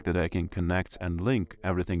 They like that I can connect and link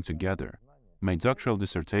everything together. My doctoral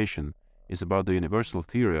dissertation is about the universal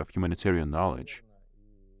theory of humanitarian knowledge.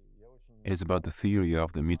 It is about the theory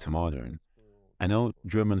of the metamodern. I know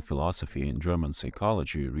German philosophy and German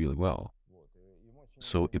psychology really well.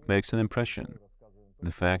 So it makes an impression,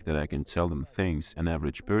 the fact that I can tell them things an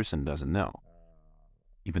average person doesn't know.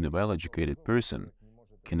 Even a well-educated person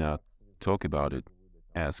cannot talk about it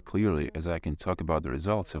as clearly as I can talk about the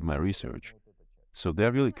results of my research. So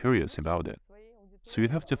they're really curious about it. So you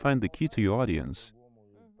have to find the key to your audience.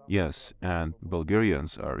 Yes, and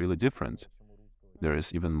Bulgarians are really different. There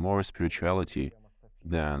is even more spirituality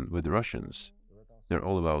than with Russians. They're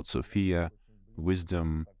all about Sophia,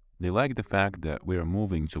 wisdom. They like the fact that we are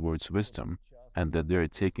moving towards wisdom and that they're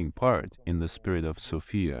taking part in the spirit of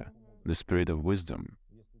Sophia, the spirit of wisdom.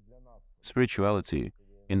 Spirituality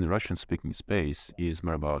in the Russian-speaking space is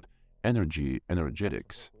more about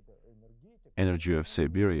energetics. Energy of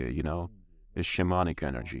Siberia, is shamanic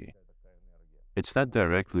energy. It's not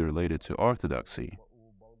directly related to orthodoxy,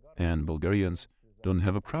 and Bulgarians don't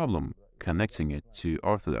have a problem connecting it to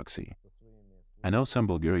orthodoxy. I know some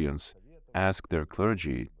Bulgarians ask their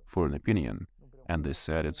clergy for an opinion, and they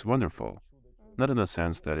said it's wonderful. Not in the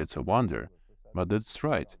sense that it's a wonder, but that it's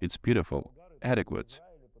right, it's beautiful, adequate.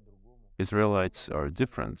 Israelites are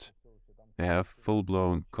different. They have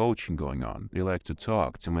full-blown coaching going on. They like to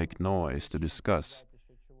talk, to make noise, to discuss.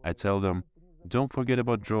 I tell them, don't forget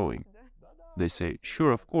about drawing. They say,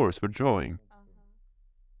 sure, of course, we're drawing.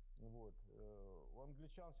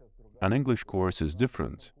 An English course is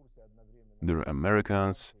different. There are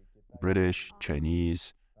Americans, British,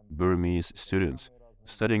 Chinese, Burmese students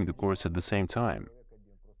studying the course at the same time.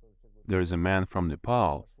 There is a man from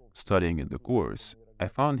Nepal studying in the course. I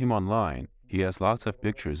found him online. He has lots of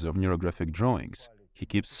pictures of neurographic drawings. He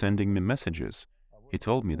keeps sending me messages. He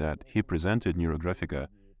told me that he presented Neurographica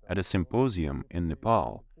at a symposium in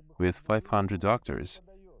Nepal with 500 doctors,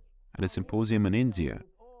 at a symposium in India.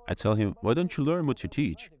 I tell him, why don't you learn what you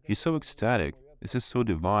teach? He's so ecstatic. This is so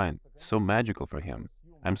divine, so magical for him.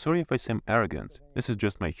 I'm sorry if I seem arrogant. This is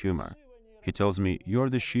just my humor. He tells me, you're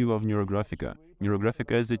the Shiva of Neurographica.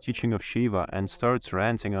 Neurographica is the teaching of Shiva, and starts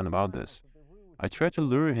ranting on about this. I try to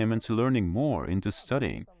lure him into learning more, into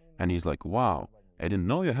studying, and he's like, wow, I didn't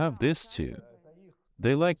know you have this too.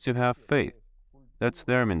 They like to have faith. That's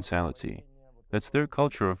their mentality. That's their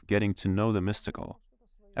culture of getting to know the mystical.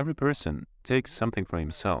 Every person takes something for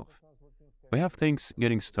himself. We have things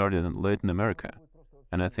getting started in Latin America,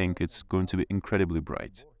 and I think it's going to be incredibly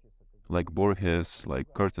bright. Like Borges, like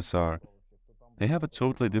Cortázar, they have a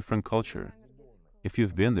totally different culture. If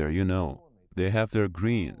you've been there, you know. They have their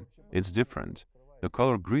green. It's different. The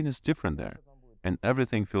color green is different there, and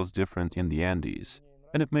everything feels different in the Andes,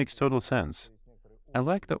 and it makes total sense. I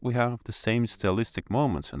like that we have the same stylistic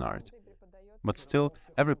moments in art, but still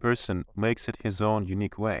every person makes it his own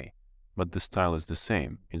unique way, but the style is the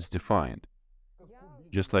same, it's defined.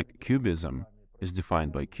 Just like Cubism is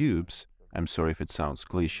defined by cubes, I'm sorry if it sounds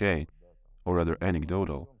cliché or rather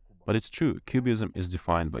anecdotal, but it's true, Cubism is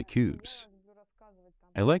defined by cubes.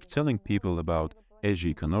 I like telling people about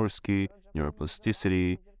A.G. Konorsky,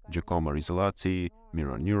 neuroplasticity, Giacomo Rizzolatti,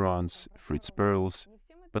 mirror neurons, Fritz Perls,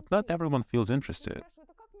 but not everyone feels interested.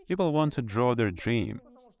 People want to draw their dream.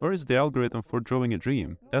 Where is the algorithm for drawing a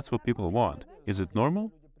dream? That's what people want. Is it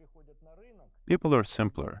normal? People are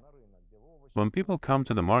simpler. When people come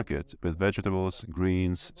to the market with vegetables,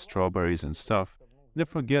 greens, strawberries and stuff, they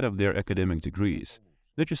forget of their academic degrees.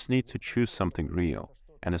 They just need to choose something real.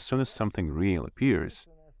 And as soon as something real appears,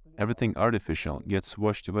 everything artificial gets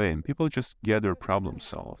washed away and people just get their problem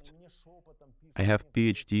solved. I have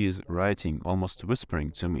PhDs writing, almost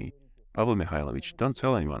whispering to me, Pavel Mikhailovich, don't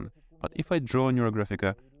tell anyone. But if I draw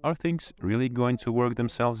Neurographica, are things really going to work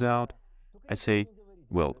themselves out? I say,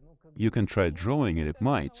 well, you can try drawing and it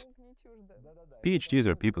might. PhDs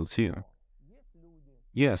are people too.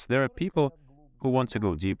 Yes, there are people who want to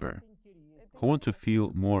go deeper, who want to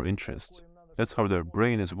feel more interest. That's how their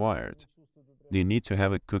brain is wired. They need to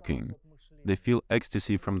have it cooking. They feel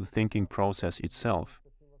ecstasy from the thinking process itself.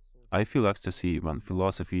 I feel ecstasy when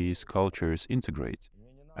philosophies, cultures integrate.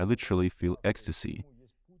 I literally feel ecstasy.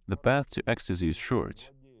 The path to ecstasy is short.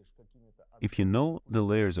 If you know the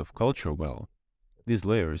layers of culture well, these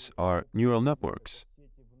layers are neural networks.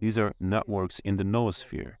 These are networks in the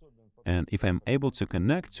noosphere. And if I'm able to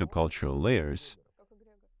connect to cultural layers,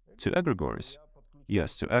 to egregores,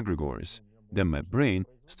 yes, to egregores, then my brain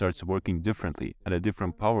starts working differently at a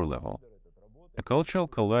different power level. A cultural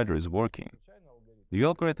collider is working. The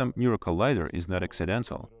algorithm neurocollider is not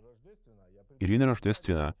accidental. Irina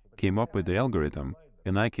Rojdestyna came up with the algorithm,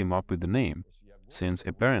 and I came up with the name, since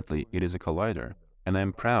apparently it is a collider, and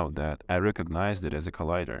I'm proud that I recognized it as a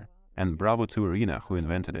collider, and bravo to Irina who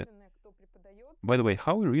invented it. By the way,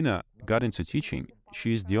 how Irina got into teaching?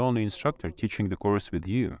 She is the only instructor teaching the course with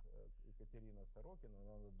you.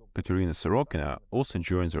 Katerina Sorokina also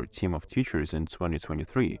joins our team of teachers in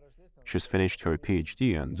 2023. She's finished her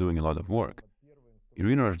PhD and doing a lot of work.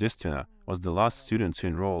 Irina Rojdestyna was the last student to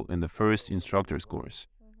enroll in the first instructor's course.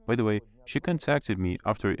 By the way, she contacted me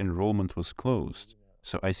after enrollment was closed,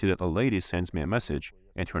 so I see that a lady sends me a message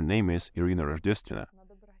and her name is Irina Rojdestyna,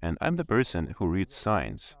 and I'm the person who reads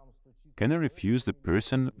signs. Can I refuse the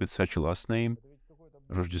person with such a last name?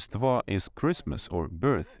 Rождество is Christmas or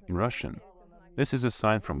birth in Russian. This is a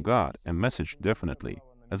sign from God, a message definitely.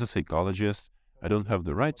 As a psychologist, I don't have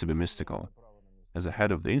the right to be mystical. As a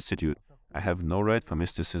head of the institute, I have no right for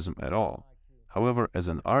mysticism at all. However, as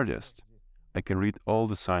an artist, I can read all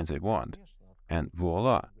the signs I want. And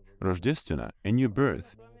voila, Rождественна, a new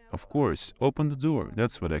birth. Of course, open the door,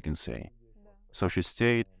 that's what I can say. So she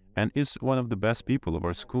stayed and is one of the best people of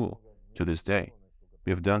our school to this day.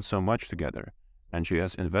 We have done so much together, and she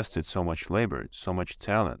has invested so much labor, so much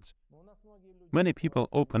talent. Many people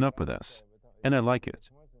open up with us, and I like it.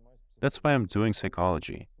 That's why I'm doing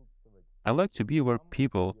psychology. I like to be where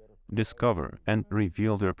people discover and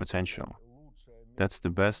reveal their potential. That's the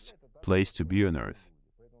best place to be on earth,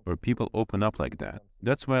 where people open up like that.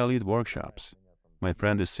 That's why I lead workshops. My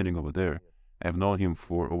friend is sitting over there. I've known him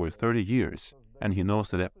for over 30 years, and he knows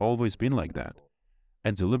that I've always been like that.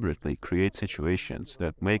 I deliberately create situations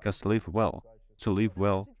that make us live well. To live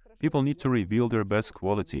well, people need to reveal their best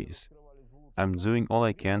qualities. I'm doing all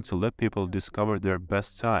I can to let people discover their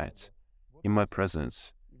best sides in my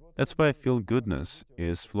presence. That's why I feel goodness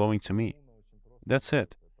is flowing to me. That's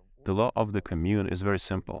it. The law of the commune is very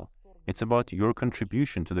simple. It's about your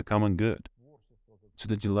contribution to the common good, to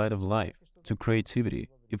the delight of life, to creativity.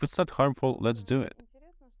 If it's not harmful, let's do it.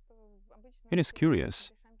 It is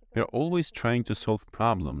curious. We are always trying to solve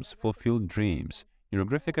problems, fulfill dreams.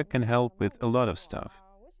 Neurographica can help with a lot of stuff.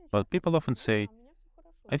 But people often say,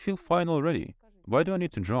 I feel fine already. Why do I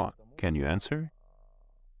need to draw? Can you answer?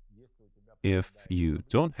 If you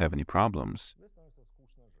don't have any problems,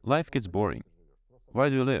 life gets boring. Why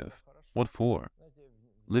do you live? What for?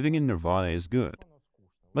 Living in nirvana is good,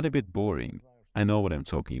 but a bit boring. I know what I'm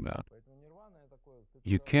talking about.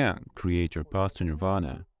 You can create your path to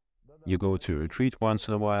nirvana. You go to a retreat once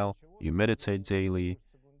in a while, you meditate daily,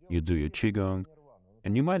 you do your qigong,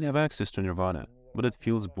 and you might have access to nirvana, but it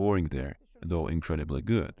feels boring there, though incredibly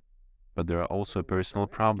good. But there are also personal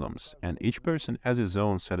problems, and each person has his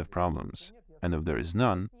own set of problems. And if there is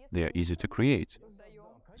none, they are easy to create.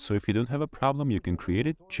 So if you don't have a problem, you can create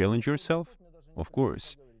it, challenge yourself? Of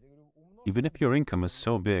course. Even if your income is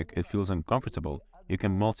so big it feels uncomfortable, you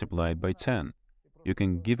can multiply it by 10. You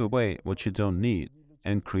can give away what you don't need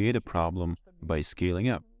and create a problem by scaling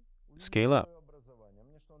up. Scale up.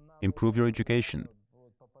 Improve your education,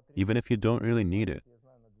 even if you don't really need it.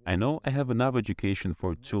 I know I have enough education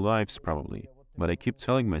for 2 lives probably, but I keep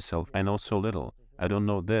telling myself I know so little. I don't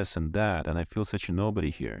know this and that, and I feel such a nobody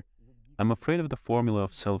here. I'm afraid of the formula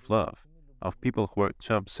of self-love, of people who are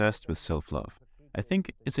too obsessed with self-love. I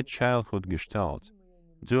think it's a childhood gestalt.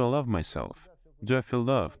 Do I love myself? Do I feel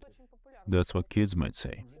loved? That's what kids might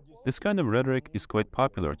say. This kind of rhetoric is quite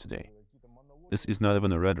popular today. This is not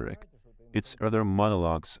even a rhetoric. It's rather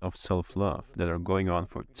monologues of self-love that are going on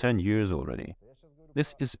for 10 years already.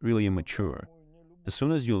 This is really immature. As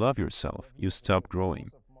soon as you love yourself, you stop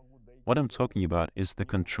growing. What I'm talking about is the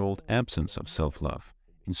controlled absence of self-love.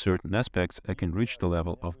 In certain aspects, I can reach the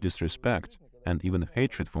level of disrespect and even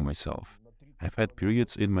hatred for myself. I've had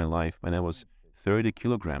periods in my life when I was 30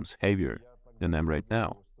 kilograms heavier than I'm right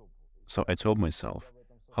now. So I told myself,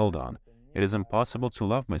 hold on, it is impossible to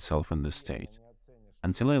love myself in this state.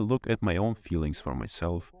 Until I look at my own feelings for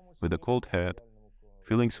myself with a cold head,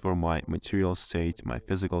 feelings for my material state, my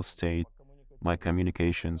physical state, my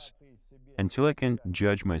communications, until I can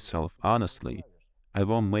judge myself honestly, I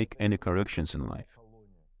won't make any corrections in life.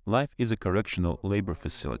 Life is a correctional labor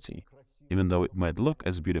facility, even though it might look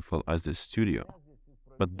as beautiful as the studio.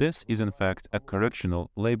 But this is in fact a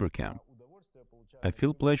correctional labor camp. I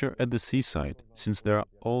feel pleasure at the seaside, since there are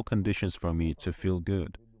all conditions for me to feel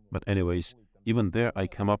good. But anyways, even there I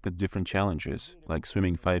come up with different challenges, like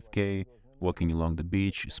swimming 5K, walking along the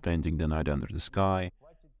beach, spending the night under the sky.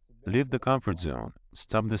 Leave the comfort zone,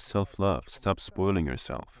 stop this self-love, stop spoiling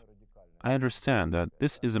yourself. I understand that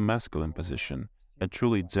this is a masculine position, a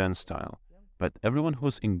truly Zen style, but everyone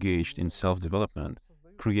who's engaged in self-development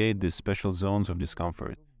create these special zones of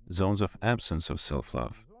discomfort, zones of absence of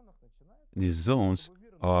self-love. These zones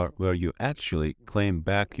are where you actually claim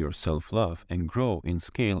back your self-love and grow in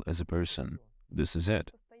scale as a person. This is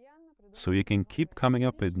it. So you can keep coming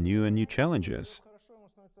up with new and new challenges.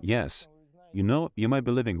 Yes, you know you might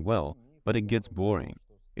be living well, but it gets boring.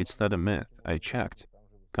 It's not a myth, I checked.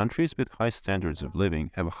 Countries with high standards of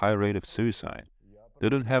living have a high rate of suicide. They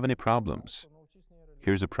don't have any problems.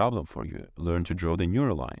 Here's a problem for you. Learn to draw the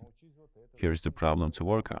neuroline. Here's the problem to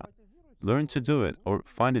work on. Learn to do it or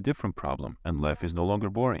find a different problem and life is no longer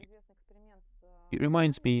boring. It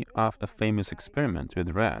reminds me of a famous experiment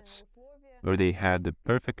with rats, where they had the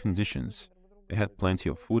perfect conditions. They had plenty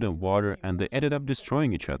of food and water and they ended up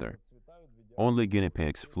destroying each other. Only guinea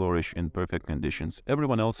pigs flourish in perfect conditions.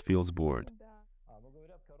 Everyone else feels bored.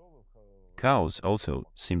 Cows also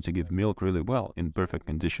seem to give milk really well in perfect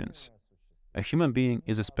conditions. A human being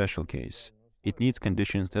is a special case. It needs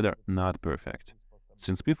conditions that are not perfect.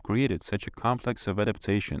 Since we've created such a complex of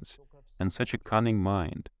adaptations and such a cunning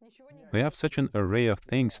mind, we have such an array of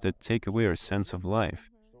things that take away our sense of life,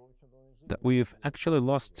 that we've actually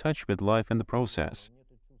lost touch with life in the process.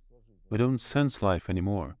 We don't sense life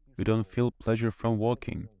anymore. We don't feel pleasure from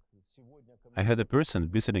walking. I had a person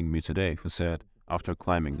visiting me today who said, after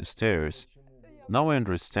climbing the stairs, "Now I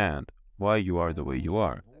understand why you are the way you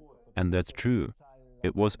are." And that's true.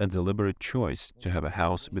 It was a deliberate choice to have a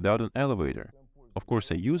house without an elevator. Of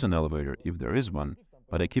course, I use an elevator if there is one,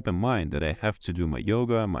 but I keep in mind that I have to do my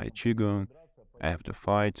yoga, my qigong, I have to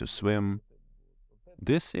fight, to swim.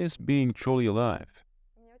 This is being truly alive.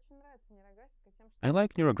 I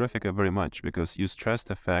like Neurographica very much because you stress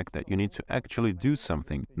the fact that you need to actually do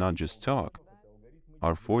something, not just talk.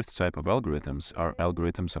 Our fourth type of algorithms are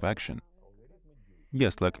algorithms of action.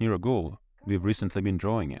 Yes, like NeuroGoal, we've recently been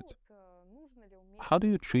drawing it. How do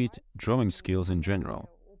you treat drawing skills in general?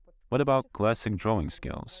 What about classic drawing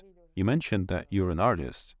skills? You mentioned that you're an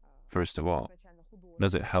artist. First of all,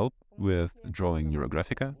 does it help with drawing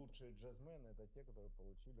Neurographica?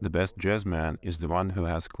 The best jazzman is the one who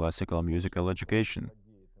has classical musical education.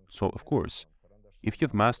 So, of course, if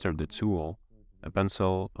you've mastered the tool, a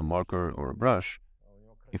pencil, a marker, or a brush,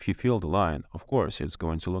 if you feel the line, of course, it's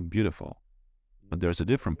going to look beautiful. But there's a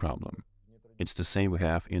different problem. It's the same we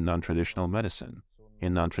have in non-traditional medicine,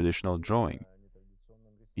 in non-traditional drawing.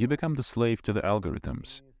 You become the slave to the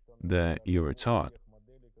algorithms that you were taught.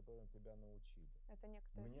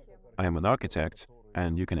 I am an architect,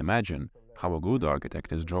 and you can imagine how a good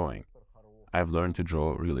architect is drawing. I've learned to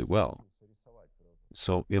draw really well.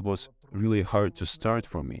 So it was really hard to start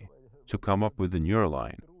for me, to come up with the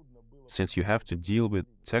neuroline, since you have to deal with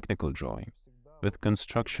technical drawing, with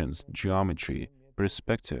constructions, geometry,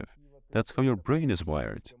 perspective. That's how your brain is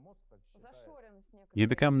wired. You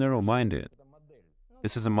become narrow-minded.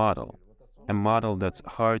 This is a model that's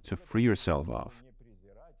hard to free yourself of.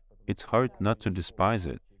 It's hard not to despise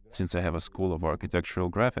it, since I have a school of architectural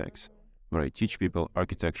graphics, where I teach people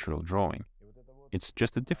architectural drawing. It's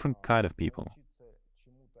just a different kind of people.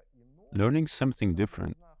 Learning something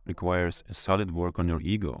different requires a solid work on your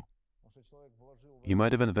ego. You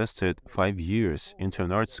might have invested 5 years into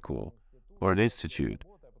an art school or an institute,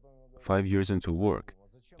 5 years into work,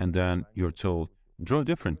 and then you're told, draw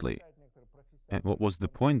differently. And what was the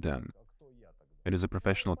point then? It is a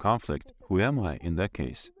professional conflict. Who am I in that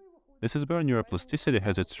case? This is where neuroplasticity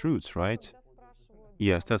has its roots, right?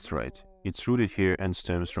 Yes, that's right. It's rooted here and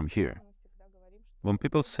stems from here. When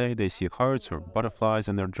people say they see hearts or butterflies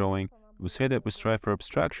in their drawing, we say that we strive for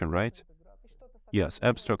abstraction, right? Yes,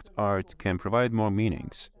 abstract art can provide more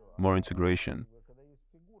meanings, more integration.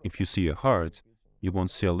 If you see a heart, you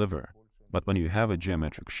won't see a liver. But when you have a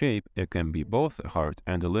geometric shape, it can be both a heart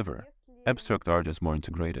and a liver. Abstract art is more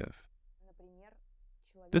integrative.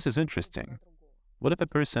 This is interesting. What if a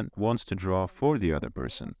person wants to draw for the other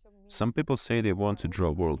person? Some people say they want to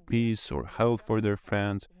draw world peace or health for their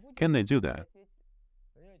friends. Can they do that?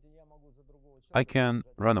 I can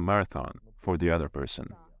run a marathon for the other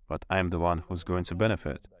person, but I am the one who's going to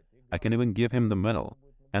benefit. I can even give him the medal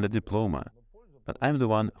and a diploma, but I'm the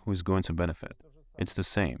one who's going to benefit. It's the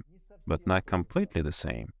same, but not completely the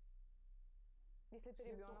same.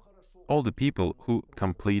 All the people who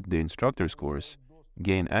complete the instructor's course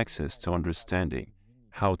gain access to understanding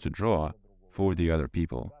how to draw for the other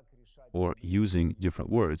people, or using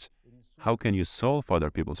different words, how can you solve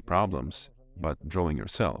other people's problems but drawing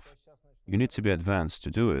yourself? You need to be advanced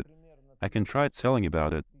to do it. I can try telling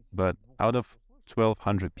about it, but out of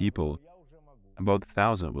 1,200 people, about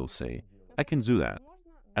 1,000 will say, I can do that,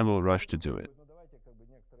 and will rush to do it.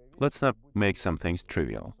 Let's not make some things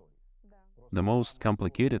trivial. The most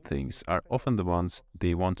complicated things are often the ones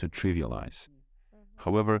they want to trivialize.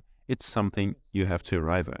 However, it's something you have to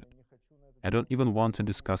arrive at. I don't even want to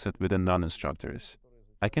discuss it with the non-instructors.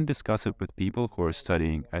 I can discuss it with people who are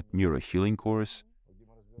studying at neurohealing course.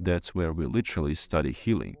 That's where we literally study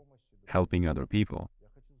healing, helping other people.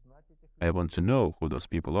 I want to know who those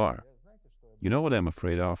people are. You know what I'm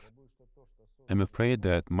afraid of? I'm afraid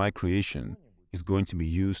that my creation is going to be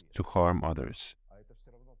used to harm others.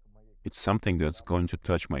 It's something that's going to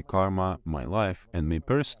touch my karma, my life, and me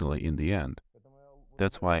personally in the end.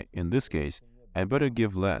 That's why, in this case, I better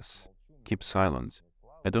give less, keep silent.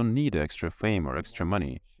 I don't need extra fame or extra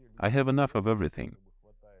money. I have enough of everything.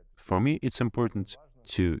 For me, it's important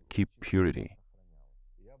to keep purity.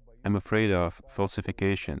 I'm afraid of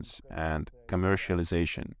falsifications and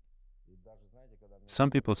commercialization. Some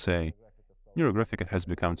people say, Neurographica has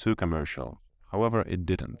become too commercial. However, it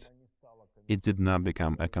didn't. It did not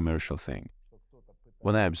become a commercial thing.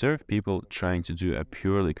 When I observe people trying to do a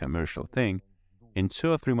purely commercial thing, in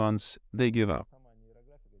 2 or 3 months, they give up.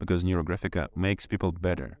 Because Neurographica makes people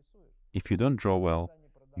better. If you don't draw well,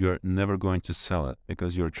 you're never going to sell it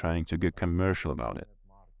because you're trying to get commercial about it.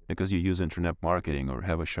 Because you use internet marketing or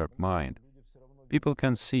have a sharp mind. People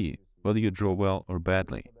can see whether you draw well or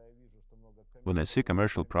badly. When I see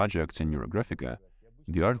commercial projects in Neurographica,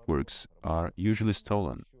 the artworks are usually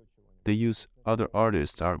stolen. They use other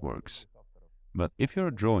artists' artworks. But if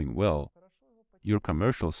you're drawing well, your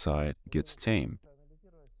commercial side gets tamed.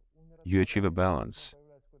 You achieve a balance.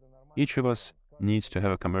 Each of us needs to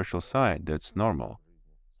have a commercial side that's normal.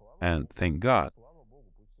 And thank God,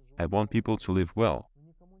 I want people to live well.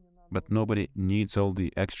 But nobody needs all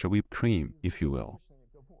the extra whipped cream, if you will.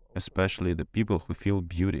 Especially the people who feel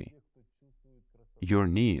beauty. Your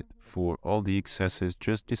need for all the excesses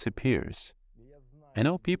just disappears. I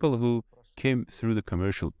know people who came through the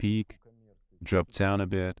commercial peak, dropped down a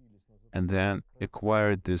bit, and then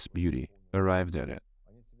acquired this beauty, arrived at it.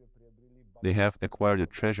 They have acquired a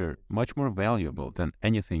treasure much more valuable than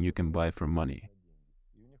anything you can buy for money.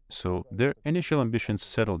 So their initial ambitions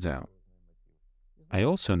settle down. I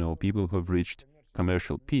also know people who have reached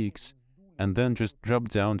commercial peaks and then just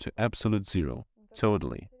dropped down to absolute zero,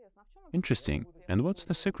 totally. Interesting. And what's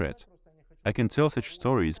the secret? I can tell such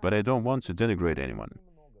stories, but I don't want to denigrate anyone.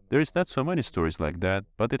 There is not so many stories like that,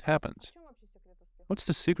 but it happens. What's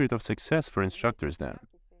the secret of success for instructors then?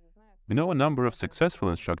 We know a number of successful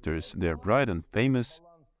instructors. They're bright and famous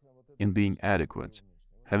in being adequate,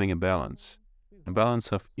 having a balance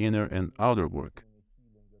of inner and outer work.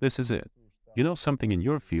 This is it. You know something in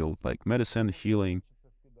your field, like medicine, healing,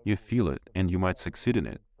 you feel it and you might succeed in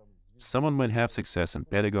it. Someone might have success in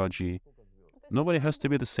pedagogy. Nobody has to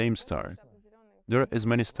be the same star. There are as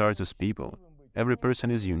many stars as people. Every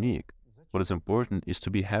person is unique. What is important is to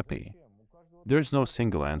be happy. There is no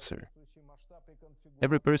single answer.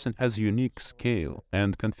 Every person has a unique scale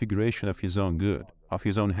and configuration of his own good, of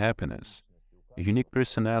his own happiness, a unique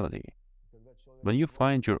personality. When you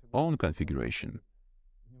find your own configuration,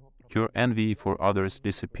 your envy for others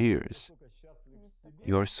disappears.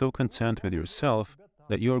 You are so content with yourself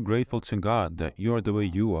that you are grateful to God that you are the way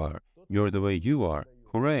you are. You're the way you are.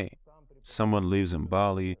 Hooray! Someone lives in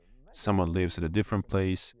Bali, someone lives at a different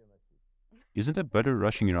place. Isn't it better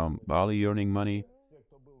rushing around Bali earning money?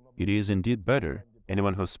 It is indeed better.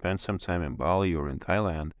 Anyone who spent some time in Bali or in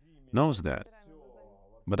Thailand knows that.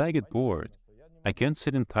 But I get bored. I can't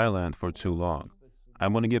sit in Thailand for too long. I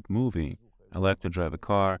want to get moving. I like to drive a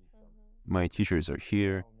car. My teachers are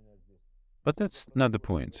here. But that's not the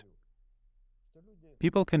point.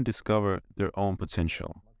 People can discover their own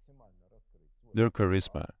potential, their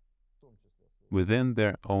charisma, within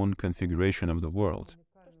their own configuration of the world,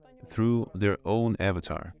 through their own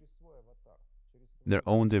avatar, their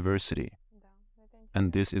own diversity.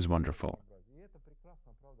 And this is wonderful.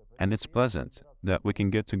 And it's pleasant that we can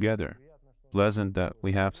get together. pleasant that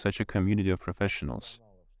we have such a community of professionals.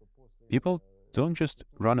 People don't just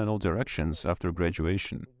run in all directions after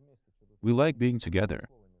graduation. We like being together,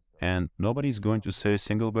 and nobody's going to say a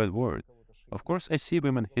single bad word. Of course, I see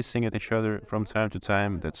women hissing at each other from time to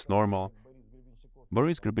time, that's normal.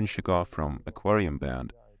 Boris Grebenshchikov from Aquarium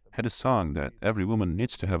Band had a song that every woman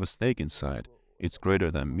needs to have a snake inside. It's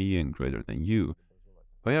greater than me and greater than you.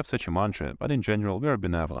 We have such a mantra, but in general, we are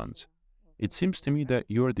benevolent. It seems to me that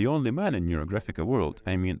you're the only man in Neurographica world,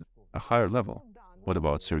 I mean, a higher level. What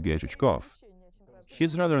about Sergei Zhuchkov?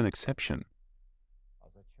 He's rather an exception.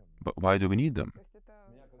 But why do we need them?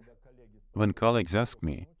 When colleagues ask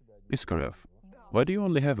me, Piskarev, why do you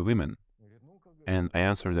only have women? And I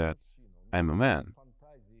answer that, I'm a man.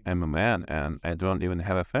 I'm a man and I don't even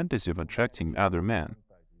have a fantasy of attracting other men.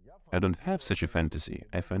 I don't have such a fantasy.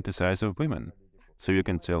 I fantasize of women. So you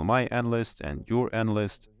can tell my analyst and your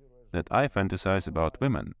analyst that I fantasize about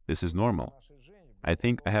women. This is normal. I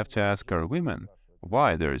think I have to ask our women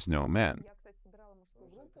why there is no man.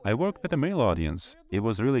 I worked with a male audience. It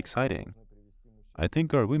was really exciting. I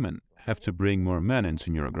think our women have to bring more men into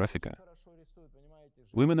Neurographica.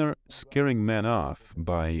 Women are scaring men off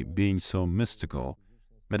by being so mystical,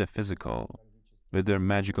 metaphysical, with their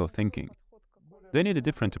magical thinking. They need a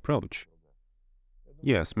different approach.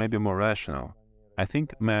 Yes, maybe more rational. I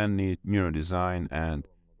think men need neurodesign and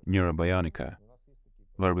neurobionica,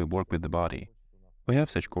 where we work with the body. We have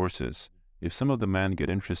such courses. If some of the men get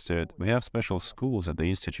interested, we have special schools at the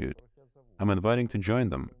Institute. I'm inviting to join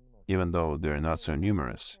them, even though they're not so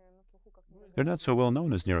numerous. They're not so well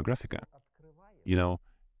known as Neurographica. You know,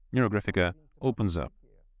 Neurographica opens up,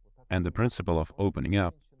 and the principle of opening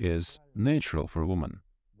up is natural for a woman.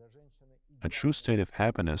 A true state of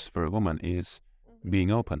happiness for a woman is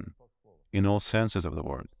being open, in all senses of the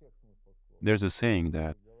word. There's a saying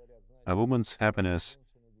that a woman's happiness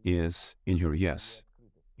is in your yes,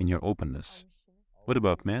 in your openness. What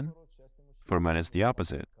about men? For men it's the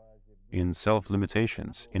opposite, in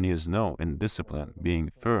self-limitations, in his no, in discipline,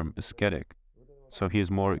 being firm, ascetic. So he is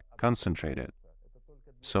more concentrated.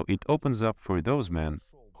 So it opens up for those men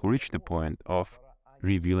who reach the point of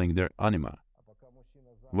revealing their anima.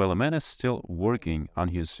 While a man is still working on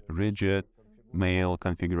his rigid male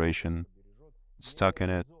configuration, stuck in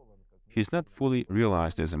it, he's not fully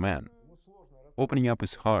realized as a man. Opening up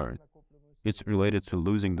is hard. It's related to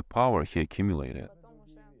losing the power he accumulated.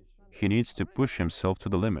 He needs to push himself to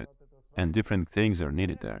the limit, and different things are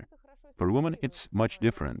needed there. For a woman, it's much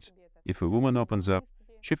different. If a woman opens up,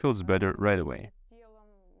 she feels better right away.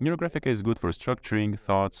 Neurographica is good for structuring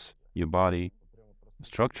thoughts, your body.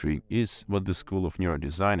 Structuring is what the School of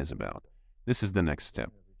Neurodesign is about. This is the next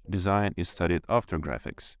step. Design is studied after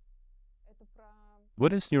graphics.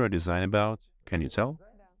 What is neurodesign about? Can you tell?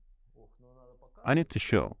 I need to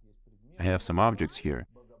show. I have some objects here.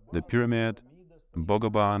 The pyramid,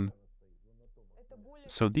 Bogoban.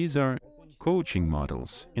 So these are coaching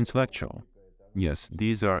models, intellectual. Yes,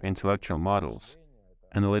 these are intellectual models,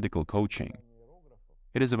 analytical coaching.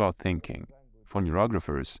 It is about thinking. For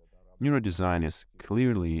neurographers, neurodesign is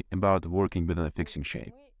clearly about working within a fixing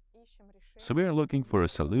shape. So we are looking for a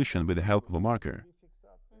solution with the help of a marker.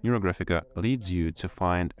 Neurographica leads you to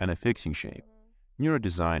find an affixing shape.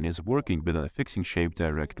 Neurodesign is working within a fixing shape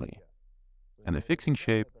directly. And the fixing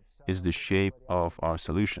shape is the shape of our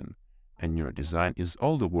solution, and neurodesign is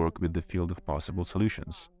all the work with the field of possible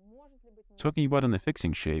solutions. Talking about an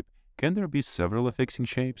affixing shape, can there be several affixing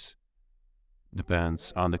shapes?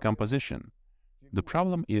 Depends on the composition. The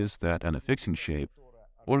problem is that an affixing shape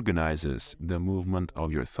organizes the movement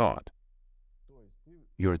of your thought.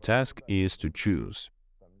 Your task is to choose.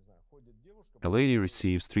 A lady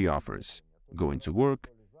receives 3 offers: going to work,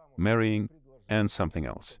 marrying, and something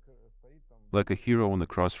else. Like a hero on the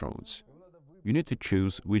crossroads. You need to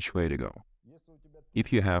choose which way to go.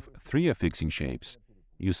 If you have 3 affixing shapes,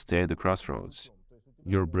 you stay at the crossroads.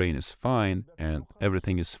 Your brain is fine and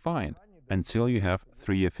everything is fine until you have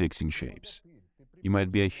 3 affixing shapes. You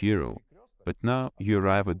might be a hero, but now you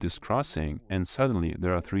arrive at this crossing and suddenly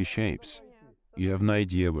there are 3 shapes. You have no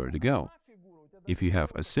idea where to go. If you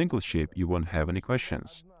have a single shape, you won't have any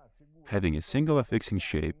questions. Having a single affixing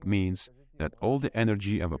shape means that all the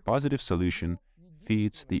energy of a positive solution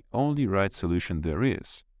feeds the only right solution there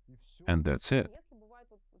is. And that's it.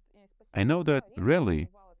 I know that rarely,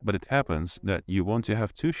 but it happens that you want to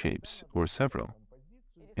have 2 shapes or several.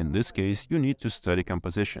 In this case, you need to study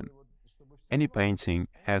composition. Any painting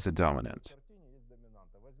has a dominant.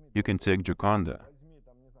 You can take Gioconda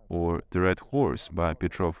or The Red Horse by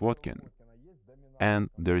Petrov-Vodkin, and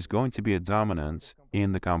there is going to be a dominant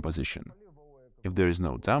in the composition. If there is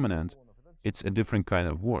no dominant, it's a different kind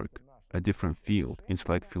of work. a different field. It's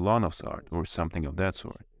like Filonov's art or something of that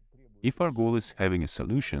sort. If our goal is having a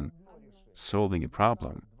solution, solving a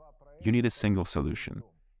problem, you need a single solution.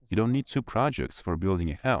 You don't need two projects for building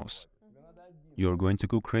a house. You're going to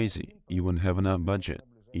go crazy. You won't have enough budget.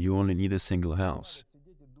 You only need a single house.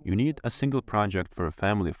 You need a single project for a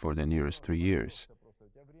family for the nearest 3 years.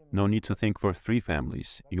 No need to think for 3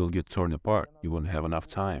 families. You'll get torn apart. You won't have enough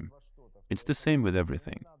time. It's the same with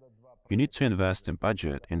everything. You need to invest a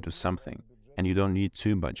budget into something, and you don't need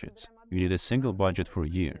 2 budgets. You need a single budget for a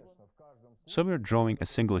year. So we're drawing a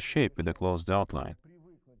single shape with a closed outline.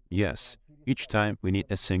 Yes, each time we need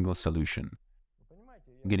a single solution.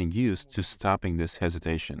 Getting used to stopping this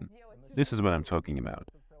hesitation. This is what I'm talking about.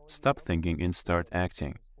 Stop thinking and start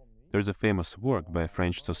acting. There's a famous work by a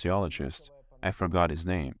French sociologist. I forgot his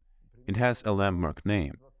name. It has a landmark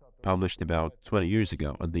name, published about 20 years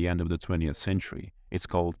ago at the end of the 20th century. It's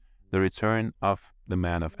called The Return of the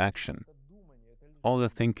Man of Action. All the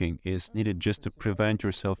thinking is needed just to prevent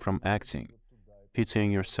yourself from acting,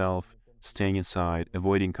 pitying yourself, staying inside,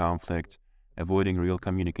 avoiding conflict, avoiding real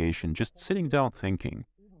communication, just sitting down thinking.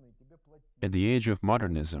 At the age of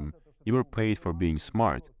modernism, you were paid for being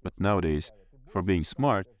smart, but nowadays, for being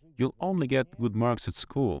smart, you'll only get good marks at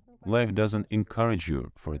school. Life doesn't encourage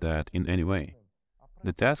you for that in any way.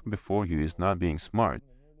 The task before you is not being smart,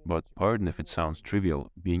 but, pardon if it sounds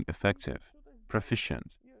trivial, being effective,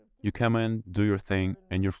 proficient. You come in, do your thing,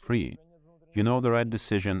 and you're free. You know the right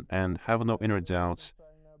decision and have no inner doubts.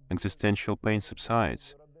 Existential pain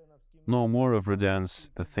subsides. No more of Rodin's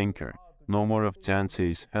The Thinker, no more of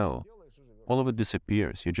Dante's Hell. All of it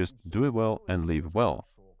disappears. You just do it well and live well.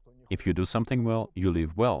 If you do something well, you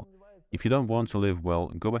live well. If you don't want to live well,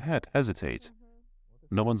 go ahead, hesitate.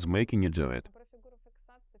 No one's making you do it.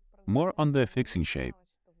 More on the fixing shape.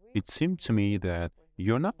 It seemed to me that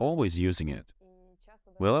you're not always using it.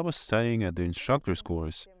 While I was studying at the instructor's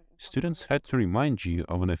course, students had to remind you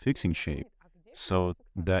of an affixing shape so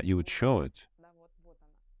that you would show it.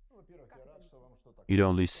 It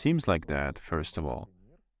only seems like that, first of all.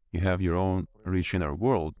 You have your own rich inner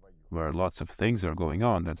world where lots of things are going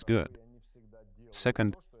on, that's good.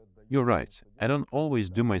 Second, you're right, I don't always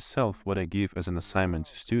do myself what I give as an assignment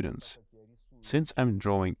to students. Since I'm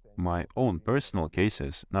drawing my own personal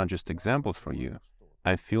cases, not just examples for you,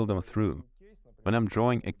 I feel them through. When I'm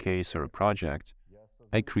drawing a case or a project,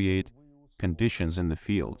 I create conditions in the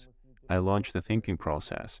field. I launch the thinking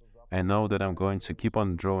process. I know that I'm going to keep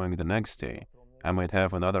on drawing the next day. I might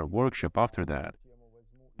have another workshop after that.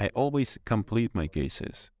 I always complete my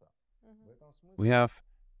cases. We have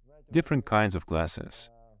different kinds of classes.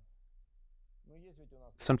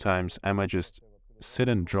 Sometimes I might just sit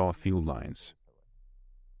and draw field lines.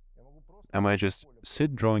 I might just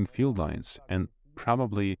sit drawing field lines, and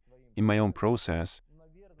probably in my own process,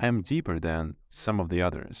 I am deeper than some of the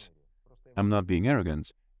others. I'm not being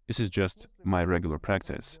arrogant, this is just my regular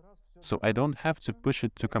practice. So I don't have to push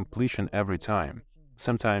it to completion every time.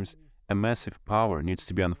 Sometimes a massive power needs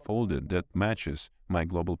to be unfolded that matches my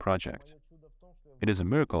global project. It is a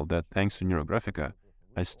miracle that thanks to Neurographica,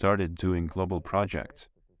 I started doing global projects.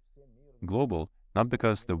 Global, not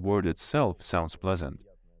because the word itself sounds pleasant,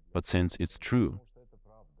 but since it's true.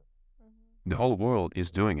 The whole world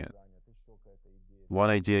is doing it. One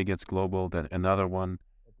idea gets global, then another one.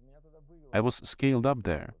 I was scaled up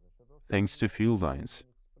there, thanks to field lines.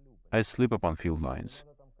 I sleep upon field lines.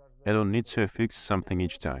 I don't need to affix something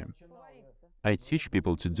each time. I teach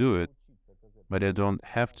people to do it, but I don't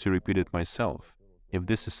have to repeat it myself, if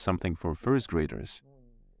this is something for first graders.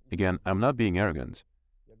 Again, I'm not being arrogant.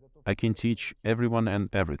 I can teach everyone and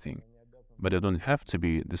everything, but I don't have to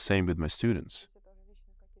be the same with my students.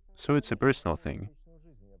 So it's a personal thing.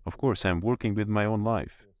 Of course, I'm working with my own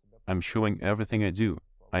life. I'm showing everything I do.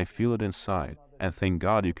 I feel it inside, and thank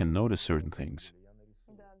God you can notice certain things.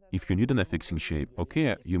 If you need an affixing shape,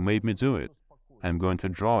 okay, you made me do it. I'm going to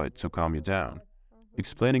draw it to calm you down.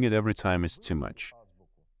 Explaining it every time is too much.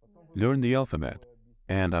 Learn the alphabet,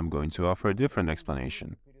 and I'm going to offer a different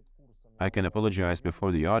explanation. I can apologize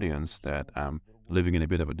before the audience that I'm living in a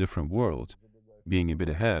bit of a different world, being a bit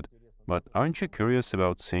ahead, but aren't you curious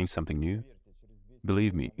about seeing something new?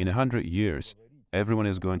 Believe me, in 100 years, everyone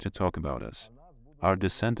is going to talk about us. Our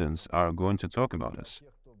descendants are going to talk about us.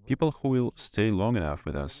 People who will stay long enough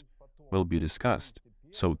with us will be discussed.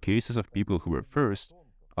 So cases of people who were first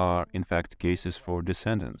are, in fact, cases for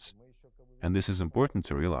descendants. And this is important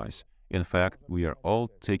to realize. In fact, we are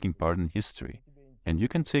all taking part in history. And you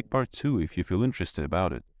can take part too if you feel interested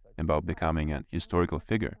about it, about becoming an historical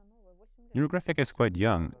figure. Neurographica is quite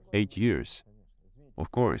young, 8 years.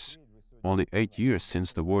 Of course, only 8 years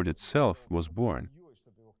since the word itself was born.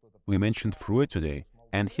 We mentioned Freud today,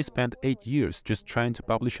 and he spent 8 years just trying to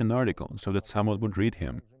publish an article so that someone would read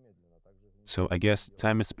him. So I guess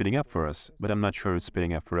time is speeding up for us, but I'm not sure it's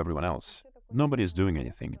speeding up for everyone else. Nobody is doing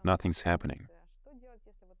anything, nothing's happening.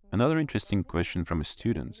 Another interesting question from a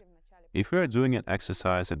student: if we are doing an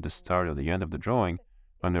exercise at the start or the end of the drawing,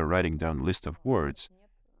 when we're writing down a list of words,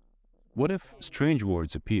 what if strange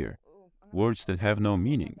words appear? Words that have no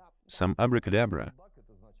meaning, some abracadabra.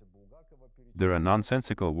 There are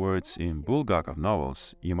nonsensical words in Bulgakov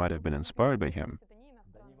novels. You might have been inspired by him.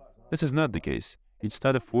 This is not the case. It's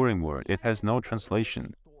not a foreign word. It has no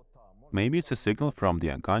translation. Maybe it's a signal from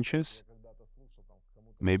the unconscious.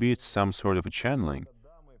 Maybe it's some sort of a channeling.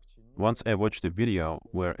 Once I watched a video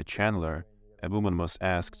where a woman was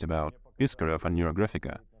asked about Piskarev and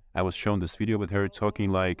Neurographica. I was shown this video with her talking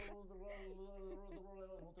like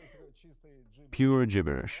pure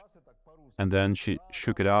gibberish. And then she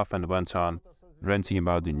shook it off and went on ranting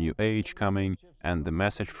about the new age coming and the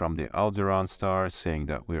message from the Aldebaran star saying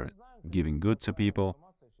that we're giving good to people.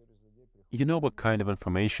 You know what kind of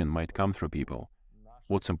information might come through people.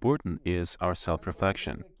 What's important is our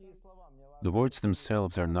self-reflection. The words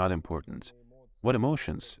themselves are not important. What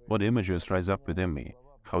emotions, what images rise up within me?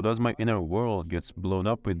 How does my inner world get blown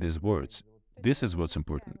up with these words? This is what's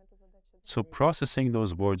important. So processing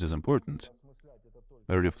those words is important.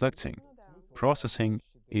 Reflecting. Processing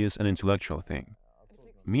is an intellectual thing.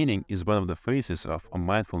 Meaning is one of the phases of a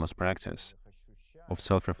mindfulness practice, of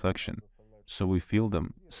self-reflection. So we feel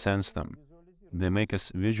them, sense them. They make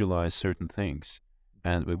us visualize certain things,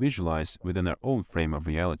 and we visualize within our own frame of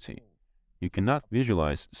reality. You cannot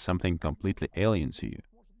visualize something completely alien to you,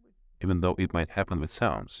 even though it might happen with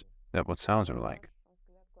sounds. That's what sounds are like.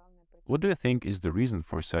 What do you think is the reason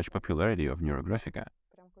for such popularity of Neurographica?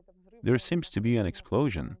 There seems to be an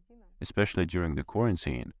explosion, especially during the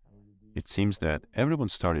quarantine. It seems that everyone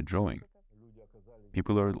started drawing.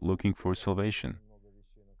 People are looking for salvation.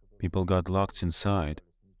 People got locked inside.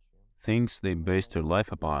 Things they based their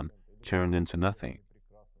life upon turned into nothing.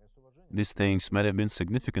 These things might have been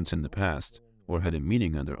significant in the past or had a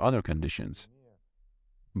meaning under other conditions.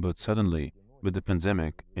 But suddenly, with the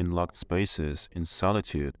pandemic, in locked spaces, in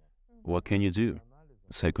solitude, what can you do?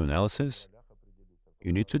 Psychoanalysis?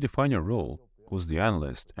 You need to define your role, who's the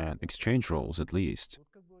analyst, and exchange roles at least.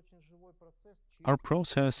 Our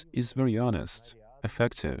process is very honest,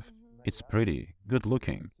 effective, it's pretty,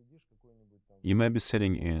 good-looking. You may be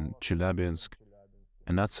sitting in Chelyabinsk,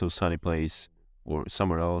 a not-so-sunny place, or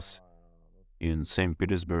somewhere else, in St.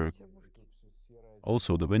 Petersburg.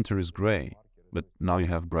 Also, the winter is gray, but now you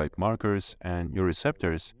have bright markers, and your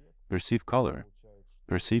receptors perceive color,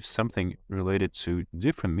 perceive something related to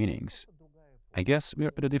different meanings. I guess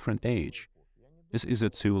we're at a different age. This is a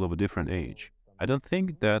tool of a different age. I don't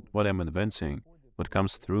think that what I'm inventing, what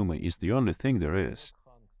comes through me, is the only thing there is.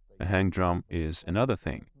 A hang drum is another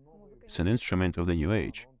thing. It's an instrument of the new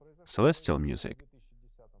age. Celestial music.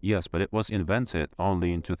 Yes, but it was invented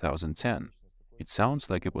only in 2010. It sounds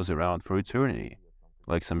like it was around for eternity,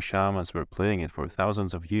 like some shamans were playing it for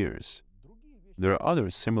thousands of years. There are other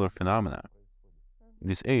similar phenomena.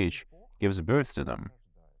 This age gives birth to them.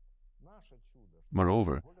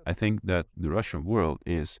 Moreover, I think that the Russian world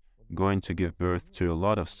is going to give birth to a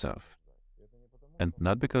lot of stuff. And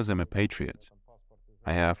not because I'm a patriot.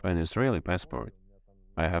 I have an Israeli passport.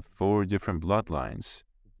 I have 4 different bloodlines.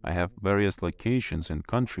 I have various locations and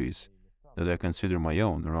countries that I consider my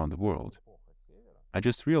own around the world. I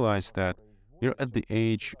just realized that we're at the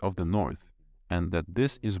age of the North, and that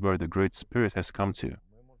this is where the Great Spirit has come to.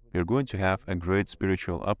 We're going to have a great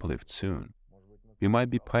spiritual uplift soon. We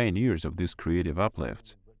might be pioneers of this creative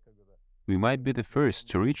uplift. We might be the first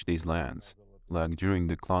to reach these lands, like during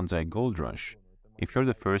the Klondike Gold Rush. If you're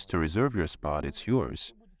the first to reserve your spot, it's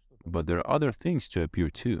yours. But there are other things to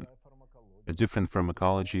appear too. A different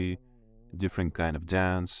pharmacology, a different kind of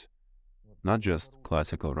dance, not just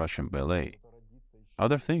classical Russian ballet.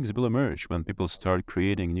 Other things will emerge when people start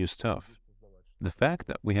creating new stuff. The fact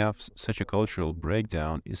that we have such a cultural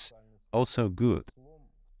breakdown is also good,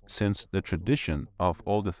 since the tradition of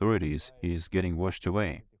old authorities is getting washed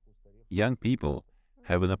away. Young people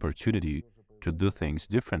have an opportunity to do things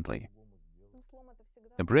differently.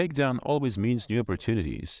 A breakdown always means new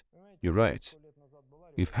opportunities. You're right.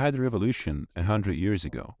 We've had a revolution 100 years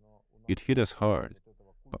ago. It hit us hard,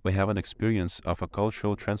 but we have an experience of a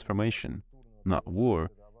cultural transformation, not war,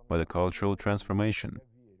 but a cultural transformation.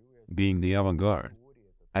 Being the avant-garde.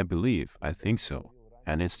 I think so,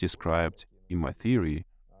 and it's described in my theory.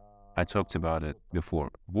 I talked about it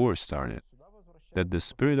before war started, that the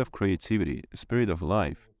spirit of creativity, spirit of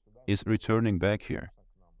life, is returning back here,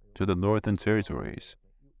 to the northern territories.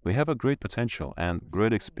 We have a great potential and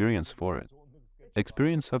great experience for it.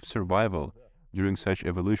 Experience of survival during such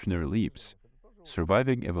evolutionary leaps.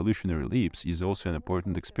 Surviving evolutionary leaps is also an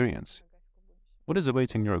important experience. What is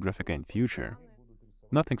awaiting Neurographica in future?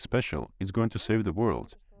 Nothing special. It's going to save the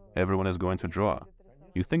world. Everyone is going to draw.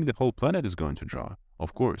 You think the whole planet is going to draw?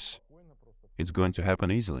 Of course. It's going to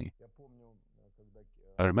happen easily.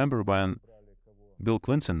 I remember when Bill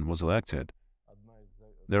Clinton was elected,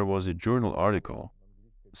 there was a journal article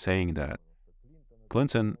saying that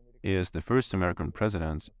Clinton is the first American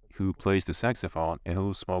president who plays the saxophone and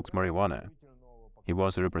who smokes marijuana. He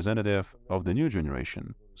was a representative of the new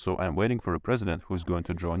generation, so I'm waiting for a president who's going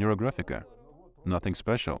to draw Neurographica. Nothing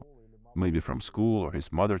special. Maybe from school or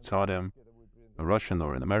his mother taught him. A Russian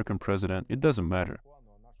or an American president, it doesn't matter.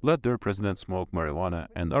 Let their president smoke marijuana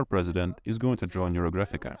and our president is going to draw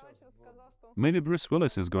Neurographica. Maybe Bruce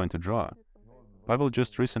Willis is going to draw. Pavel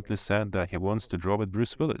just recently said that he wants to draw with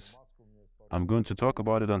Bruce Willis. I'm going to talk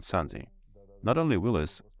about it on Sunday. Not only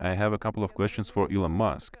Willis, I have a couple of questions for Elon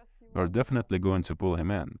Musk. We're definitely going to pull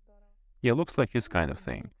him in. Yeah, looks like his kind of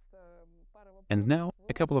thing. And now,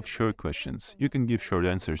 a couple of short questions. You can give short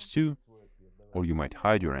answers too, or you might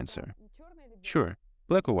hide your answer. Sure.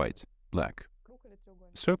 Black or white? Black.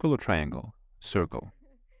 Circle or triangle? Circle.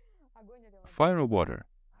 Fire or water?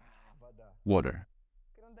 Water.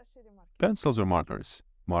 Pencils or markers?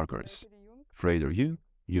 Markers. Freud or Jung?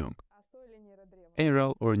 Jung.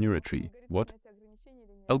 ARL or neurotree? What?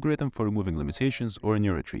 Algorithm for removing limitations or a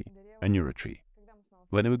neurotree? A neurotree.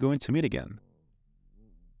 When are we going to meet again?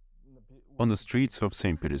 On the streets of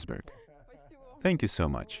St. Petersburg. Thank you so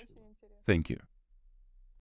much. Thank you.